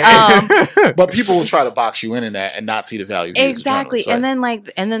 Right. But people will try to box you in that and not see the value. Exactly. Right?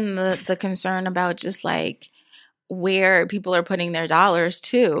 And then the concern about just like where people are putting their dollars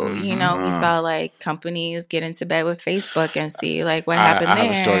too. Mm-hmm. You know, we saw like companies get into bed with Facebook and see like what happened there. I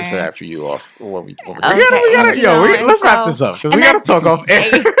have a story for that for you off what we Okay. let's wrap this up because we got to talk off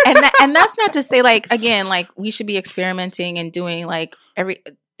air. and that's not to say like, again, like we should be experimenting and doing like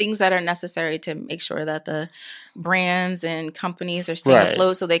things that are necessary to make sure that the brands and companies are staying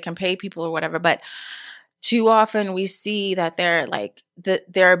afloat so they can pay people or whatever. But too often we see that there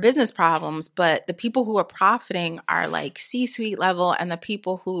are business problems, but the people who are profiting are like C-suite level, and the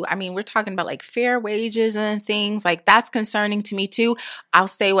people who, I mean, we're talking about like fair wages and things like that's concerning to me too. I'll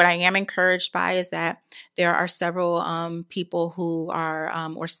say what I am encouraged by is that there are several people who are,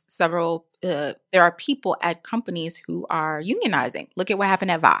 there are people at companies who are unionizing. Look at what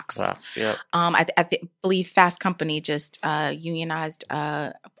happened at Vox. Yep. I believe Fast Company just unionized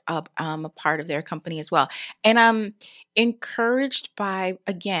a part of their company as well. And I'm encouraged by,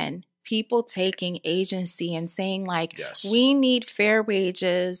 again, people taking agency and saying like, we need fair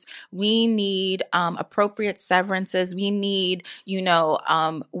wages, we need appropriate severances, we need,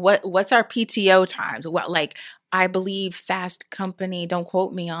 what's our PTO times? I believe Fast Company, don't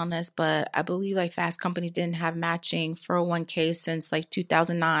quote me on this, but I believe like Fast Company didn't have matching 401k since like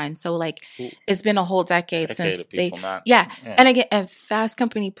 2009. So like it's been a whole decade since they, And again, and Fast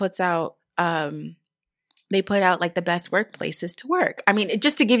Company puts out, they put out like the best workplaces to work. I mean,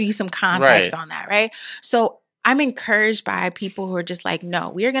 just to give you some context on that, right? So I'm encouraged by people who are just like,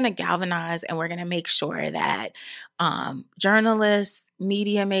 no, we're going to galvanize and we're going to make sure that journalists,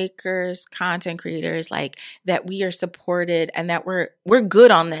 media makers, content creators, like that we are supported and that we're good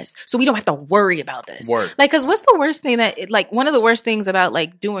on this. So we don't have to worry about this. Like, cause what's the worst thing one of the worst things about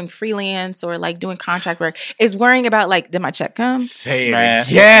like doing freelance or like doing contract work is worrying about like, did my check come? Say it.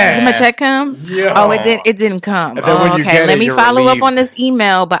 Yeah. Did my check come? Yeah. Oh, it didn't come. Oh, okay. Let me follow up on this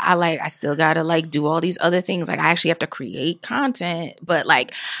email, but I still gotta like do all these other things. Like I actually have to create content, but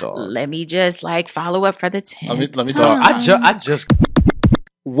like, let me just like follow up for the 10th. Let me talk. I just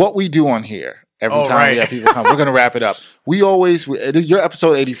what we do on here every time we have people come. We're going to wrap it up. You're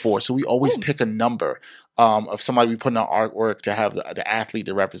episode 84, so we always pick a number of somebody we put in our artwork to have the athlete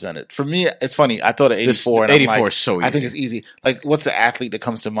to represent it. For me, it's funny. I thought of 84, and 84 is so easy. I think it's easy. Like, what's the athlete that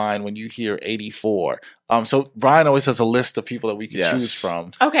comes to mind when you hear 84? So Brian always has a list of people that we can choose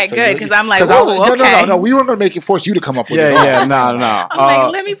from. Okay, so good, because I'm like, no, we weren't going to force you to come up with it. No. I'm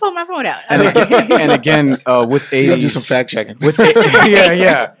like, let me pull my phone out. And again, with 80s, you gotta do some fact checking.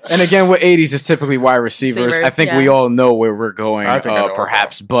 And again, with 80s, it's typically wide receivers. I think we all know where we're going,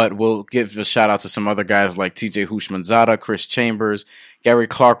 perhaps, but we'll give a shout out to some other guys like TJ Hushmanzada, Chris Chambers, Gary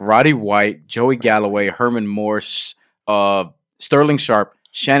Clark, Roddy White, Joey Galloway, Herman Morse, Sterling Sharp,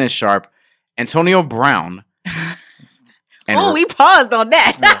 Shannon Sharp, Antonio Brown. And we paused on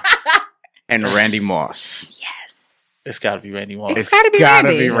that. And Randy Moss. Yes. It's got to be Randy Moss. It's got to be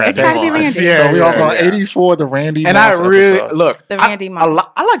Randy. It's got to be Randy. Yeah, so we all going 84, the Randy Moss. And I really, look, the Randy Moss.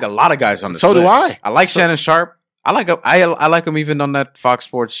 I like a lot of guys on this list. So do I. I like Shannon Sharp. I like him even on that Fox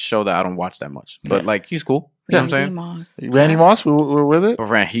Sports show that I don't watch that much. But like, he's cool. You know what I'm saying? Randy Moss, we're with it. But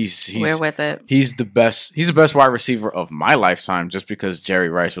we're with it. He's the best. He's the best wide receiver of my lifetime, just because Jerry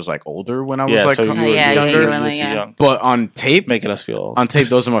Rice was like older when I was like younger. But on tape, making us feel old. On tape,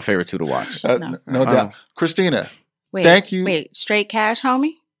 those are my favorite two to watch. No doubt. Christina, thank you. Wait, straight cash,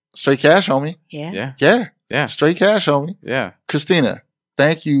 homie. Straight cash, homie. Yeah. Straight cash, homie. Yeah. Christina,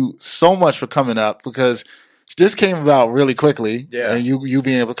 thank you so much for coming up, because this came about really quickly, and you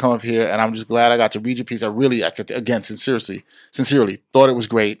being able to come up here, and I'm just glad I got to read your piece. Again, sincerely thought it was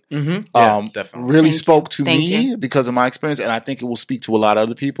great. Mm-hmm. Definitely. Really spoke to me because of my experience, and I think it will speak to a lot of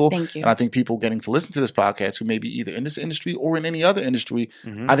other people. Thank you. And I think people getting to listen to this podcast who may be either in this industry or in any other industry,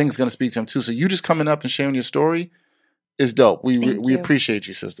 I think it's going to speak to them too. So you just coming up and sharing your story is dope. We appreciate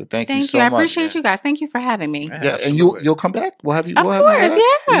you, sister. Thank you so much. I appreciate you guys. Thank you for having me. Yeah, and you'll come back. We'll have you. Of course,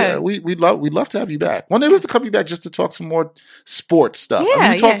 yeah. We'd love to have you back. One day we have to come you back just to talk some more sports stuff.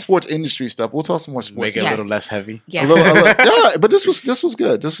 We talk sports industry stuff. We'll talk some more sports. Make it a little less heavy. Yeah, but this was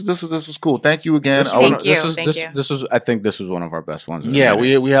good. This was cool. Thank you again. Thank you. I think this was one of our best ones. Yeah,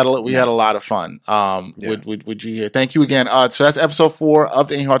 we had a lot of fun. With you here. Thank you again. So that's episode 4 of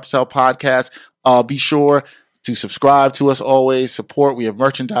the Ain't Hard to Tell podcast. Be sure to subscribe to us always, support. We have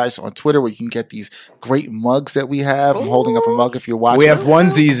merchandise on Twitter where you can get these great mugs that we have. I'm holding up a mug if you're watching. We have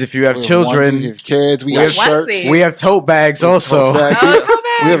onesies if you have children. Onesies if you have kids. We got shirts. We have tote bags also. Tote bags.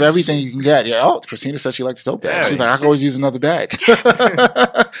 We have everything you can get. Yeah. Oh, Christina said she likes tote bags. She's like, I can always use another bag.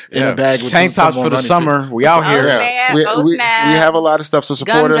 In a bag with tank tops for the summer. We out here. We have a lot of stuff. So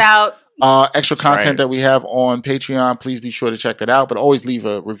support Guns us. Out. Extra content that we have on Patreon. Please be sure to check that out. But always leave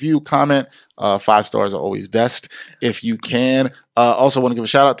a review, comment. 5 stars are always best if you can. Also want to give a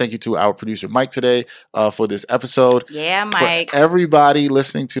shout out. Thank you to our producer Mike today for this episode. Yeah, Mike. For everybody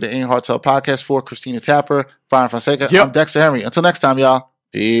listening to the Ain't Hard to Tell podcast, for Christina Tapper, Brian Fonseca, I'm Dexter Henry. Until next time, y'all.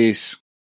 Peace.